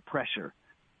takes a lot of pressure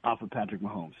off of Patrick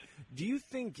Mahomes. Do you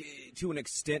think, to an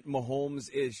extent, Mahomes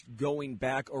is going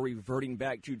back or reverting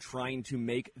back to trying to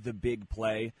make the big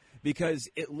play? Because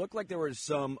it looked like there were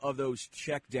some of those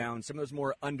check downs, some of those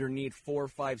more underneath 4,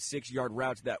 5, 6 yard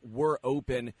routes that were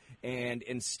open, and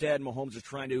instead Mahomes is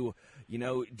trying to,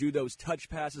 do those touch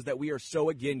passes that we are so,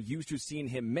 again, used to seeing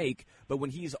him make. But when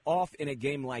he's off in a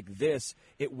game like this,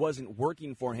 it wasn't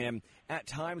working for him. At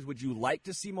times, would you like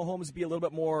to see Mahomes be a little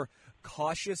bit more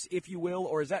cautious, if you will,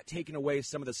 or is that taking away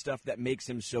some of the stuff that makes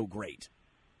him so great?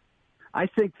 I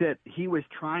think that he was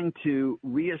trying to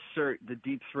reassert the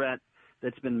deep threat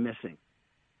that's been missing,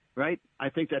 right? I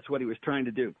think that's what he was trying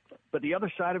to do. But the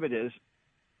other side of it is,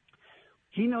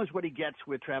 he knows what he gets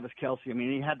with Travis Kelce. I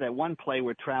mean, he had that one play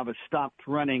where Travis stopped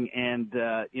running and,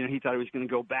 he thought he was going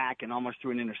to go back and almost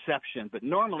threw an interception. But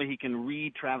normally he can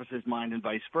read Travis's mind and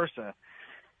vice versa.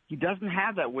 He doesn't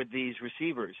have that with these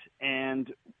receivers.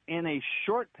 And in a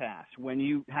short pass, when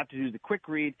you have to do the quick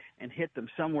read and hit them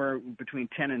somewhere between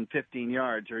 10 and 15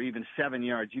 yards or even 7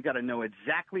 yards, you got to know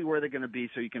exactly where they're going to be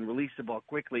so you can release the ball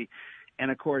quickly.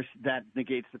 And, of course, that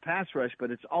negates the pass rush,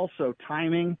 but it's also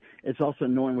timing. It's also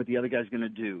knowing what the other guy's going to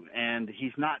do. And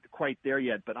he's not quite there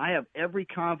yet. But I have every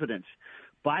confidence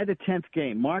by the 10th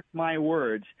game, mark my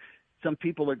words, some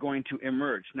people are going to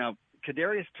emerge. Now,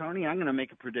 Kadarius Toney, I'm going to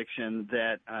make a prediction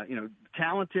that,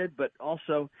 talented, but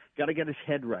also got to get his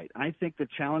head right. I think the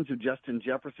challenge of Justin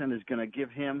Jefferson is going to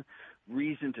give him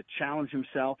reason to challenge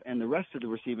himself and the rest of the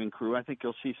receiving crew. I think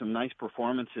you'll see some nice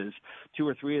performances, 2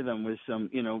 or 3 of them with some,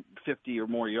 50 or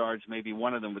more yards, maybe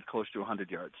one of them with close to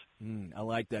 100 yards. I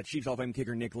like that. Chiefs Hall of Fame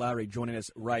kicker Nick Lowry joining us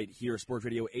right here, Sports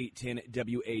Radio 810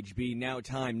 WHB. Now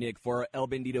time, Nick, for our El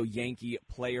Bandito Yankee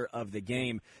Player of the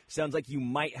Game. Sounds like you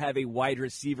might have a wide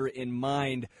receiver in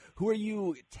mind. Who are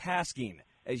you tasking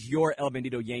as your El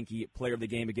Bandito Yankee Player of the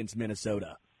Game against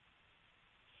Minnesota?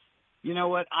 You know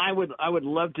what? I would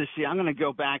love to see. I'm going to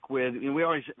go back with. We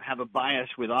always have a bias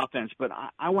with offense, but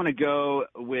I want to go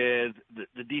with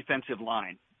the defensive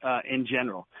line in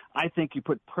general. I think you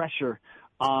put pressure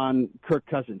on Kirk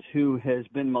Cousins, who has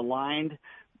been maligned,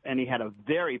 and he had a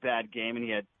very bad game, and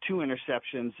he had 2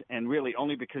 interceptions, and really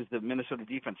only because the Minnesota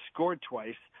defense scored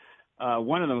twice.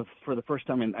 One of them for the first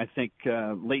time in, I think,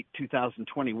 late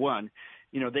 2021.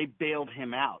 They bailed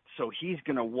him out. So he's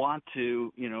going to want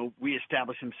to,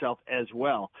 reestablish himself as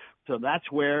well. So that's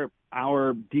where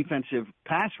our defensive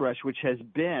pass rush, which has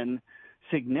been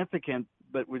significant,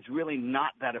 but was really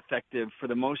not that effective for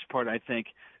the most part, I think,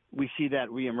 we see that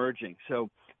reemerging. So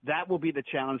that will be the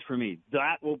challenge for me.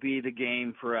 That will be the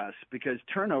game for us because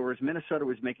turnovers, Minnesota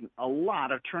was making a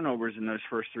lot of turnovers in those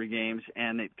first 3 games,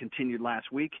 and it continued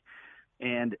last week.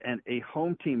 And a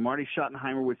home team, Marty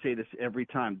Schottenheimer would say this every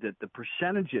time, that the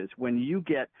percentages, when you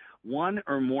get 1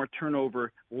 or more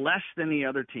turnover less than the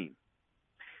other team,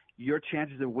 your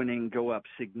chances of winning go up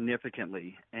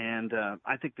significantly. And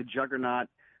I think the juggernaut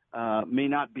may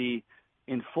not be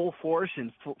in full force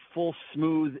and full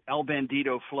smooth El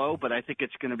Bandito flow, but I think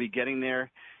it's going to be getting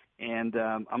there. And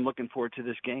I'm looking forward to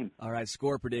this game. All right,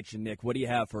 score prediction, Nick. What do you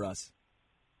have for us?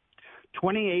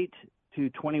 28-21.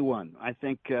 I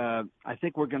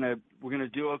think we're gonna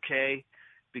do okay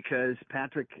because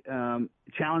Patrick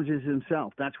challenges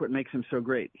himself. That's what makes him so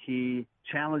great. He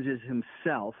challenges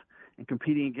himself and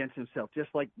competing against himself, just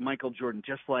like Michael Jordan,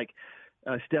 just like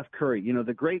Steph Curry.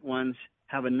 The great ones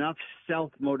have enough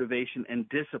self-motivation and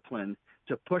discipline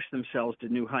to push themselves to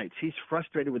new heights. He's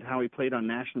frustrated with how he played on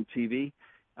national TV.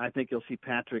 I think you'll see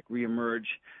Patrick reemerge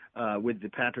with the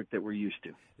Patrick that we're used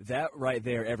to. That right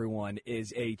there, everyone,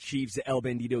 is a Chiefs El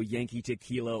Bandito Yankee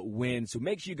Tequila win. So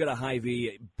make sure you go to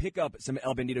Hy-Vee, pick up some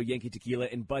El Bandito Yankee Tequila,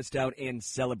 and bust out and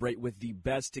celebrate with the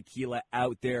best tequila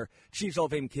out there. Chiefs Hall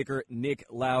of Fame kicker Nick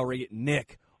Lowry.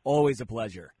 Nick, always a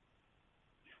pleasure.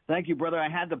 Thank you, brother. I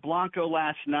had the Blanco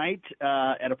last night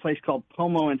at a place called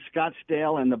Pomo in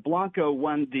Scottsdale, and the Blanco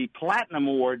won the Platinum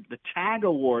Award, the TAG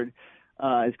Award.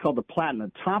 It's called the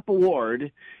Platinum Top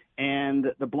Award, and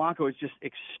the Blanco is just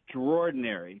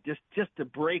extraordinary. Just to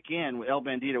break in with El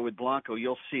Bandito with Blanco,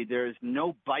 you'll see there is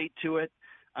no bite to it.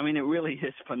 I mean, it really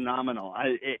is phenomenal.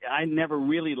 I never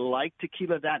really liked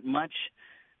tequila that much,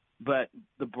 but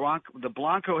the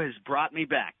Blanco has brought me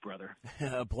back, brother.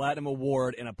 A Platinum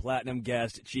Award and a Platinum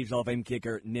guest, Chiefs Hall of Fame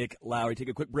kicker Nick Lowry. Take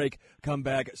a quick break, come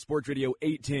back, Sports Radio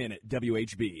 810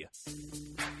 WHB.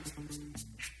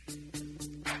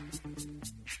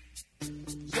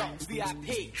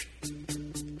 VIP.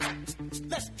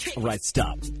 All right,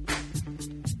 stop.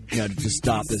 Just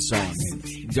stop this song.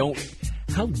 Don't.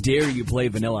 How dare you play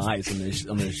Vanilla Ice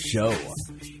on this show?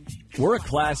 We're a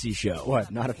classy show.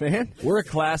 What? Not a fan? We're a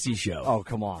classy show. Oh,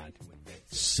 come on.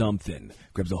 Something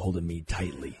grabs a hold of me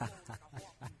tightly.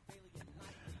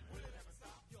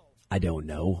 I don't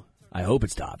know. I hope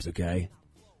it stops. Okay.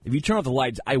 If you turn off the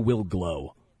lights, I will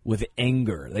glow with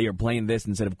anger that you're playing this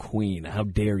instead of Queen. How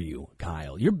dare you,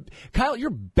 Kyle?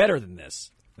 You're better than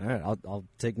this. All right, I'll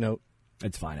take note.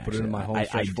 It's fine, Put it in my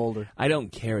Homestretch folder. I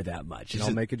don't care that much. And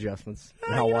I'll make adjustments.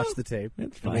 And I'll watch the tape.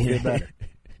 It's fine. We'll get better.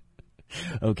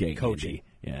 Okay, coaching.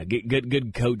 Andy. Yeah,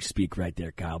 good coach speak right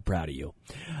there, Kyle. Proud of you.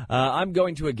 I'm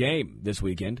going to a game this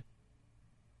weekend.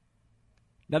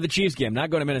 Not the Chiefs game. Not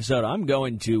going to Minnesota. I'm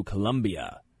going to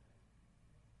Columbia.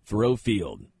 Thoreau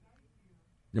Field.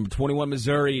 Number 21,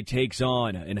 Missouri takes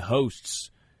on and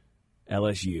hosts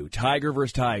LSU. Tiger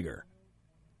versus Tiger.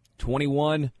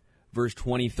 21 versus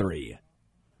 23.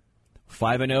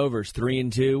 5-0 versus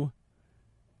 3-2.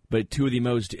 But two of the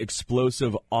most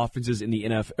explosive offenses in the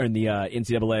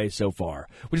NCAA so far,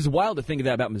 which is wild to think of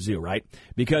that about Mizzou, right?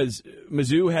 Because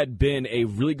Mizzou had been a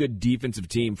really good defensive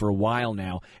team for a while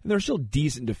now, and they're still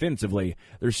decent defensively.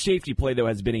 Their safety play, though,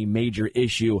 has been a major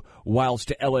issue,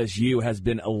 whilst LSU has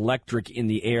been electric in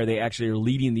the air. They actually are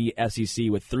leading the SEC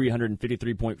with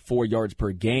 353.4 yards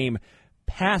per game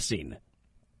passing.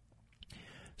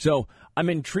 So I'm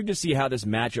intrigued to see how this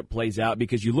matchup plays out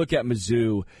because you look at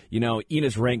Mizzou,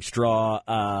 Enos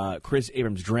Rankstraw, Chris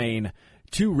Abrams-Drain,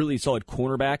 two really solid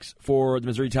cornerbacks for the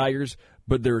Missouri Tigers,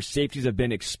 but their safeties have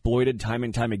been exploited time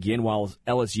and time again, while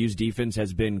LSU's defense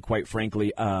has been, quite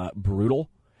frankly,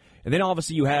 brutal. And then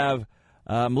obviously you have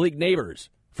Malik Neighbors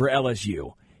for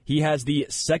LSU. He has the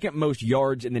second most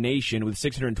yards in the nation with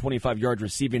 625 yards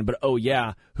receiving, but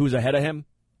who's ahead of him?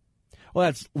 Well,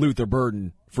 that's Luther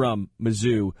Burden from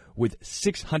Mizzou with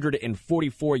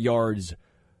 644 yards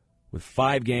with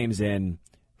 5 games in,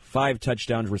 5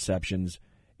 touchdowns receptions,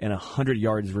 and 100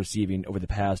 yards receiving over the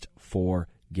past 4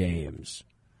 games.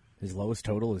 His lowest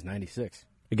total is 96.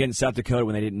 Against South Dakota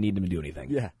when they didn't need him to do anything.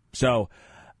 Yeah. So,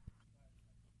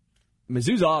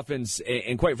 Mizzou's offense,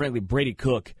 and quite frankly, Brady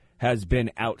Cook, has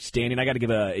been outstanding. I got to give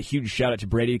a huge shout-out to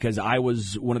Brady because I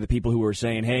was one of the people who were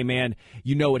saying, hey, man,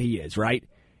 you know what he is, right?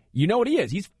 You know what he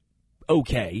is. He's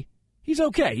okay. He's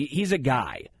okay. He's a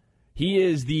guy. He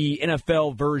is the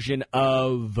NFL version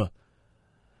of...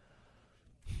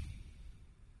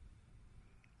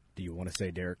 Do you want to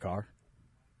say Derek Carr?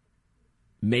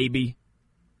 Maybe.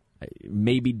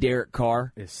 Maybe Derek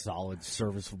Carr. Is solid,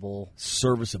 serviceable.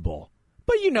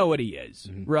 But you know what he is,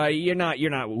 right? You're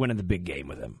not winning the big game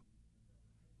with him.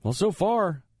 Well, so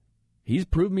far, he's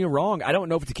proved me wrong. I don't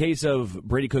know if it's a case of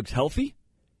Brady Cook's healthy.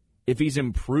 If he's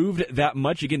improved that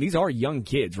much, again, these are young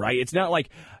kids, right? It's not like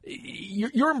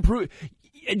you're improved.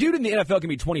 A dude in the NFL can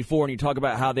be 24, and you talk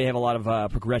about how they have a lot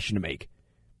of progression to make.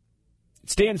 It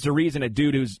stands to reason a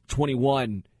dude who's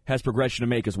 21 has progression to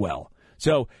make as well.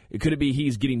 So could it be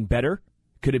he's getting better?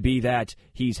 Could it be that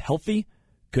he's healthy?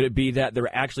 Could it be that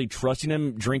they're actually trusting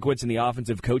him, Drinkwitz and the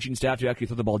offensive coaching staff, to actually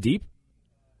throw the ball deep?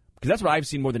 Because that's what I've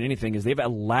seen more than anything is they've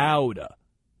allowed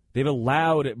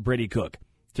Brady Cook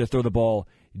to throw the ball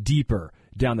deeper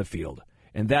down the field.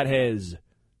 And that has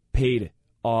paid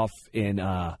off in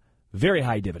very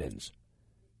high dividends.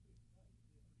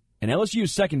 And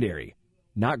LSU's secondary,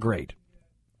 not great.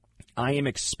 I am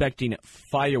expecting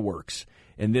fireworks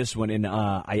in this one, and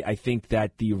I think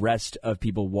that the rest of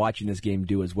people watching this game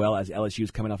do as well, as LSU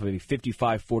is coming off of a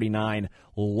 55-49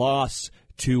 loss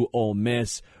to Ole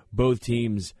Miss. Both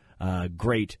teams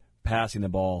great passing the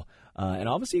ball. And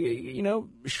obviously,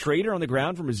 Schrader on the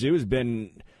ground for Mizzou has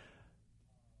been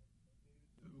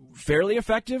fairly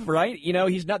effective, right?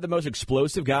 He's not the most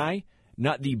explosive guy,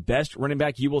 not the best running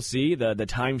back you will see, the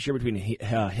timeshare between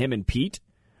him and Pete.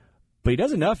 But he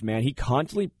does enough, man. He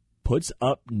constantly puts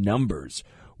up numbers.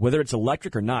 Whether it's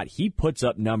electric or not, he puts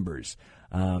up numbers.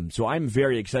 So I'm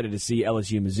very excited to see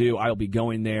LSU Mizzou. I'll be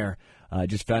going there.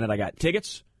 Just found out I got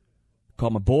tickets.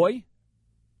 Called my boy.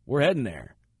 We're heading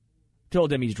there.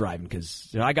 Told him he's driving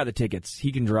because I got the tickets.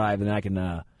 He can drive, and I can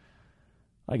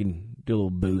do a little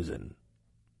boozing.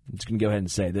 I'm just gonna go ahead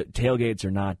and say that tailgates are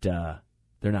not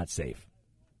they're not safe.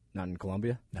 Not in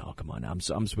Columbia? No, come on. I'm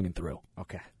swinging through.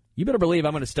 Okay. You better believe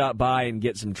I'm going to stop by and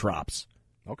get some Trops.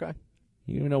 Okay.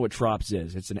 You know what Trops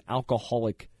is. It's an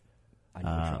alcoholic. I know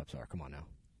what Trops are. Come on now.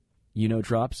 You know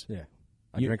Trops? Yeah.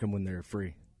 I drink them when they're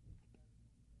free.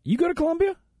 You go to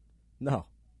Columbia? No.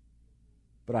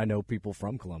 But I know people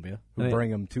from Columbia who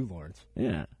bring them to Lawrence.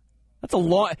 Yeah. That's a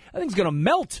lot. I think it's going to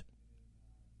melt.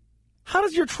 How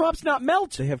does your Trops not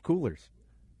melt? They have coolers.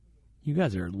 You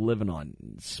guys are living on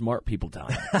smart people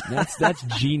time. That's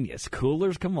genius.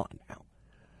 Coolers? Come on now.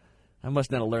 I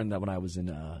must not have learned that when I was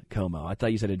in Como. I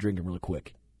thought you said to drink them really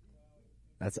quick.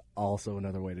 That's also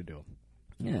another way to do them.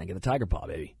 Yeah, get the Tiger Paw,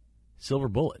 baby. Silver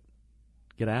Bullet.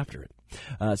 Get after it.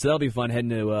 So that'll be fun heading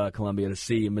to Columbia to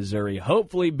see Missouri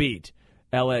hopefully beat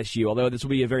LSU, although this will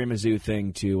be a very Mizzou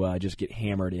thing to just get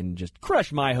hammered and just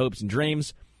crush my hopes and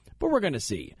dreams. But we're going to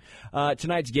see.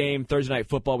 Tonight's game, Thursday Night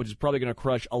Football, which is probably going to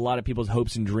crush a lot of people's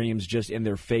hopes and dreams just in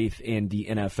their faith in the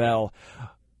NFL.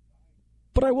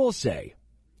 But I will say,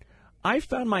 I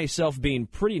found myself being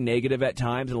pretty negative at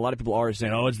times, and a lot of people are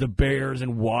saying, it's the Bears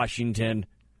in Washington.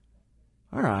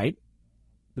 All right.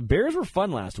 The Bears were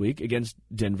fun last week against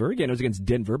Denver. Again, it was against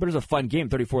Denver, but it was a fun game,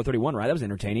 34-31, right? That was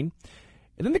entertaining.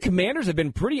 And then the Commanders have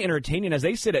been pretty entertaining as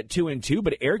they sit at 2-2,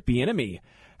 but Eric Bieniemy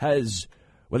has,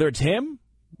 whether it's him,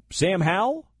 Sam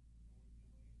Howell,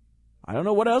 I don't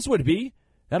know what else would be,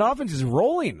 That offense is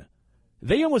rolling.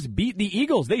 They almost beat the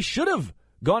Eagles. They should have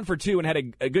gone for 2 and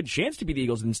had a good chance to beat the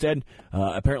Eagles. Instead,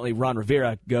 apparently Ron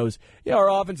Rivera goes, yeah, our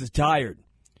offense is tired.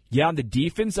 Yeah, and the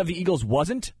defense of the Eagles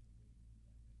wasn't.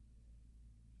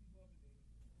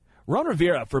 Ron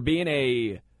Rivera, for being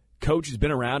a coach who's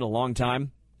been around a long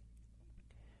time,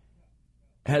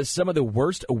 has some of the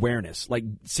worst awareness, like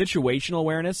situational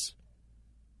awareness,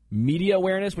 media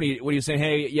awareness. When he was saying,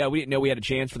 hey, yeah, we didn't know we had a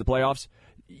chance for the playoffs.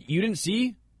 You didn't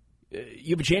see?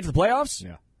 You have a chance for the playoffs?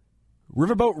 Yeah.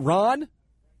 Riverboat Ron?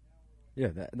 Yeah,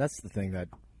 that's the thing that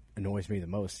annoys me the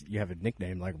most. You have a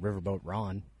nickname like Riverboat Ron,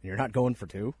 and you're not going for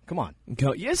 2? Come on.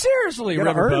 Yeah, seriously,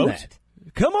 Riverboat.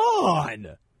 Come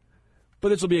on. But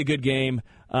this will be a good game.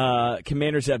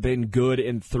 Commanders have been good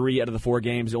in 3 out of the 4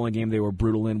 games. The only game they were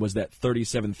brutal in was that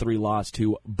 37-3 loss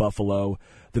to Buffalo.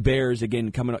 The Bears,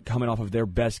 again, coming off of their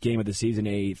best game of the season,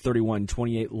 a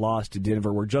 31-28 loss to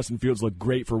Denver, where Justin Fields looked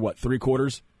great for, 3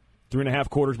 quarters? 3.5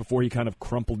 quarters before he kind of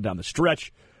crumpled down the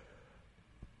stretch.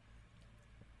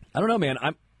 I don't know, man.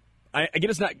 I get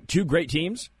it's not 2 great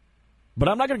teams, but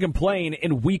I'm not going to complain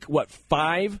in week,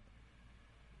 5?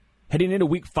 Heading into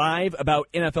week 5 about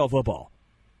NFL football.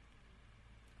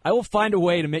 I will find a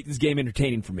way to make this game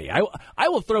entertaining for me. I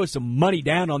will throw some money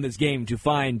down on this game to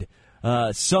find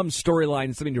some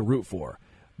storyline, something to root for.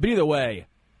 But either way,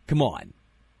 come on.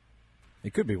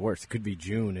 It could be worse. It could be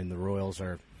June and the Royals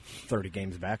are 30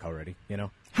 games back already,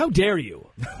 How dare you?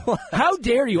 How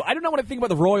dare you? I do not want to think about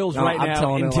the Royals right now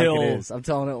I'm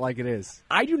telling it like it is.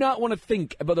 I do not want to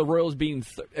think about the Royals being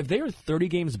if they are 30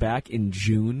 games back in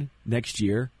June next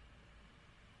year.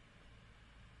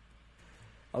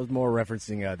 I was more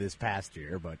referencing this past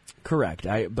year, but correct.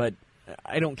 But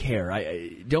I don't care.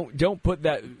 I don't put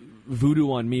that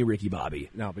voodoo on me, Ricky Bobby.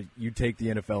 No, but you take the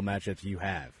NFL matchups you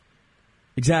have.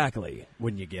 Exactly.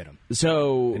 When you get them.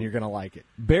 So, and you're going to like it.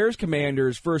 Bears,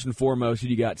 Commanders, first and foremost, who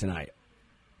do you got tonight?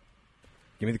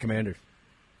 Give me the Commanders.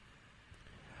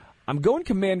 I'm going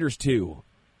Commanders too,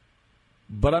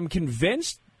 but I'm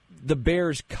convinced the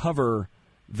Bears cover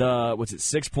the,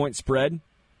 6-point spread?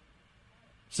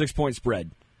 6-point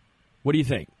spread. What do you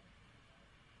think?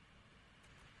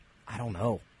 I don't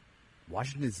know.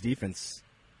 Washington's defense,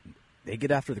 they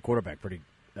get after the quarterback pretty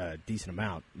decent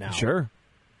amount. Now, sure.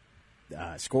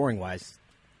 Scoring-wise,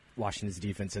 Washington's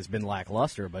defense has been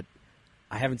lackluster, but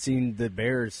I haven't seen the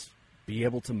Bears be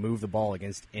able to move the ball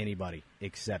against anybody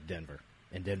except Denver.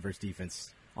 And Denver's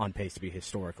defense on pace to be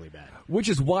historically bad. Which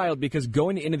is wild because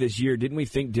going into this year, didn't we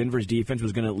think Denver's defense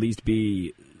was going to at least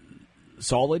be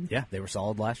solid? Yeah, they were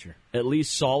solid last year. At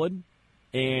least solid.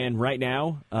 And right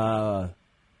now,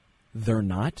 they're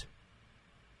not.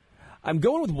 I'm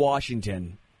going with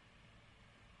Washington,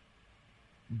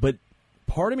 but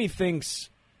part of me thinks,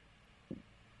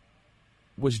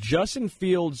 was Justin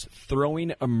Fields'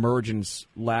 throwing emergence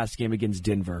last game against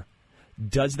Denver,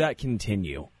 does that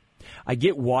continue? I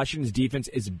get Washington's defense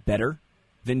is better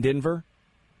than Denver,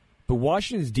 but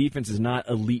Washington's defense is not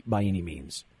elite by any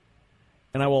means.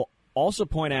 And I will also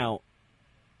point out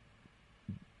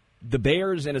the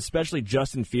Bears, and especially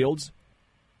Justin Fields,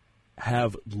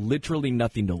 have literally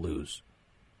nothing to lose.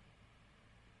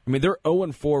 I mean, they're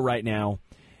 0-4 right now.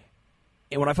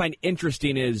 And what I find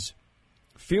interesting is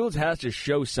Fields has to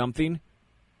show something,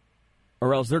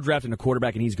 or else they're drafting a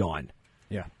quarterback and he's gone.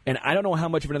 Yeah. And I don't know how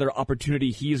much of another opportunity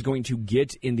he is going to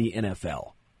get in the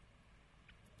NFL.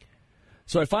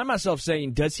 So I find myself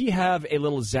saying, does he have a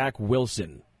little Zach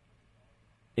Wilson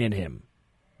in him?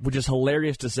 Which is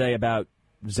hilarious to say about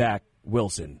Zach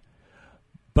Wilson.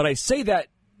 But I say that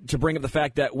to bring up the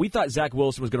fact that we thought Zach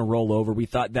Wilson was going to roll over. We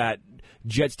thought that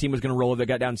Jets team was going to roll over. They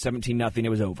got down 17-0. It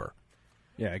was over.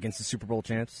 Yeah, against the Super Bowl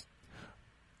champs.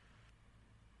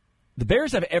 The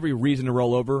Bears have every reason to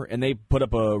roll over, and they put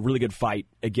up a really good fight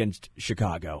against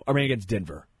against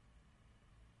Denver.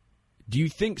 Do you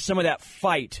think some of that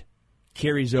fight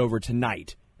carries over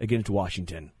tonight against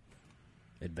Washington?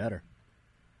 It better.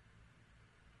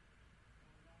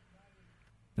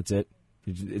 That's it?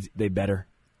 They better?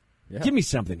 Yeah. Give me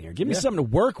something here. Give me something to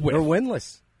work with. They're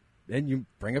winless. And you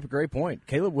bring up a great point.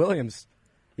 Caleb Williams,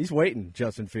 he's waiting,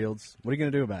 Justin Fields. What are you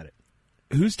going to do about it?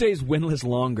 Who stays winless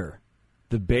longer?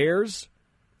 The Bears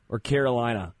or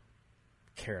Carolina?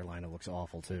 Carolina looks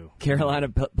awful, too. Carolina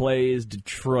plays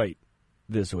Detroit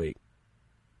this week.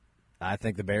 I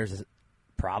think the Bears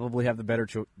probably have the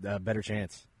better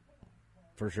chance,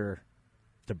 for sure,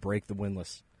 to break the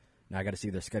winless. Now I got to see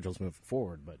their schedules moving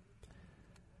forward, but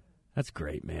that's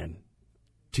great, man.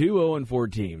 2 0-4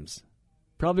 teams.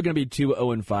 Probably going to be 2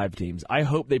 0-5 teams. I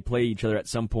hope they play each other at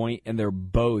some point and they're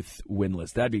both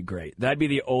winless. That'd be great. That'd be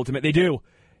the ultimate. They do.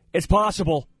 It's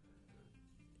possible.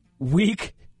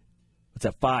 Week, what's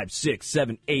that, 5, 6,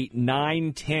 7, 8,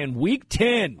 9, 10. Week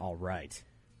 10. All right.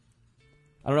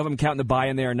 I don't know if I'm counting the bye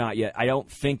in there or not yet. I don't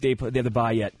think they have the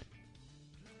bye yet.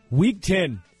 Week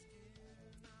 10.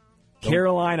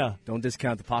 Carolina. Don't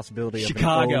discount the possibility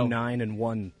Chicago. of an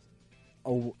 0-9-1.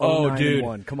 Dude.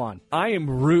 9-1. Come on. I am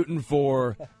rooting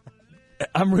for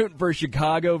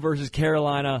Chicago versus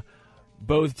Carolina.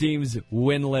 Both teams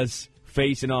winless,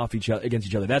 facing off against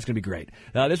each other. That's going to be great.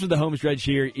 This was the home stretch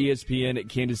here, ESPN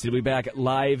Kansas City. We'll be back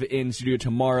live in studio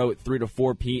tomorrow at 3 to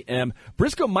 4 p.m.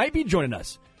 Briscoe might be joining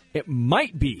us. It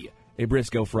might be a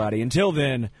Briscoe Friday. Until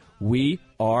then, we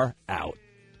are out.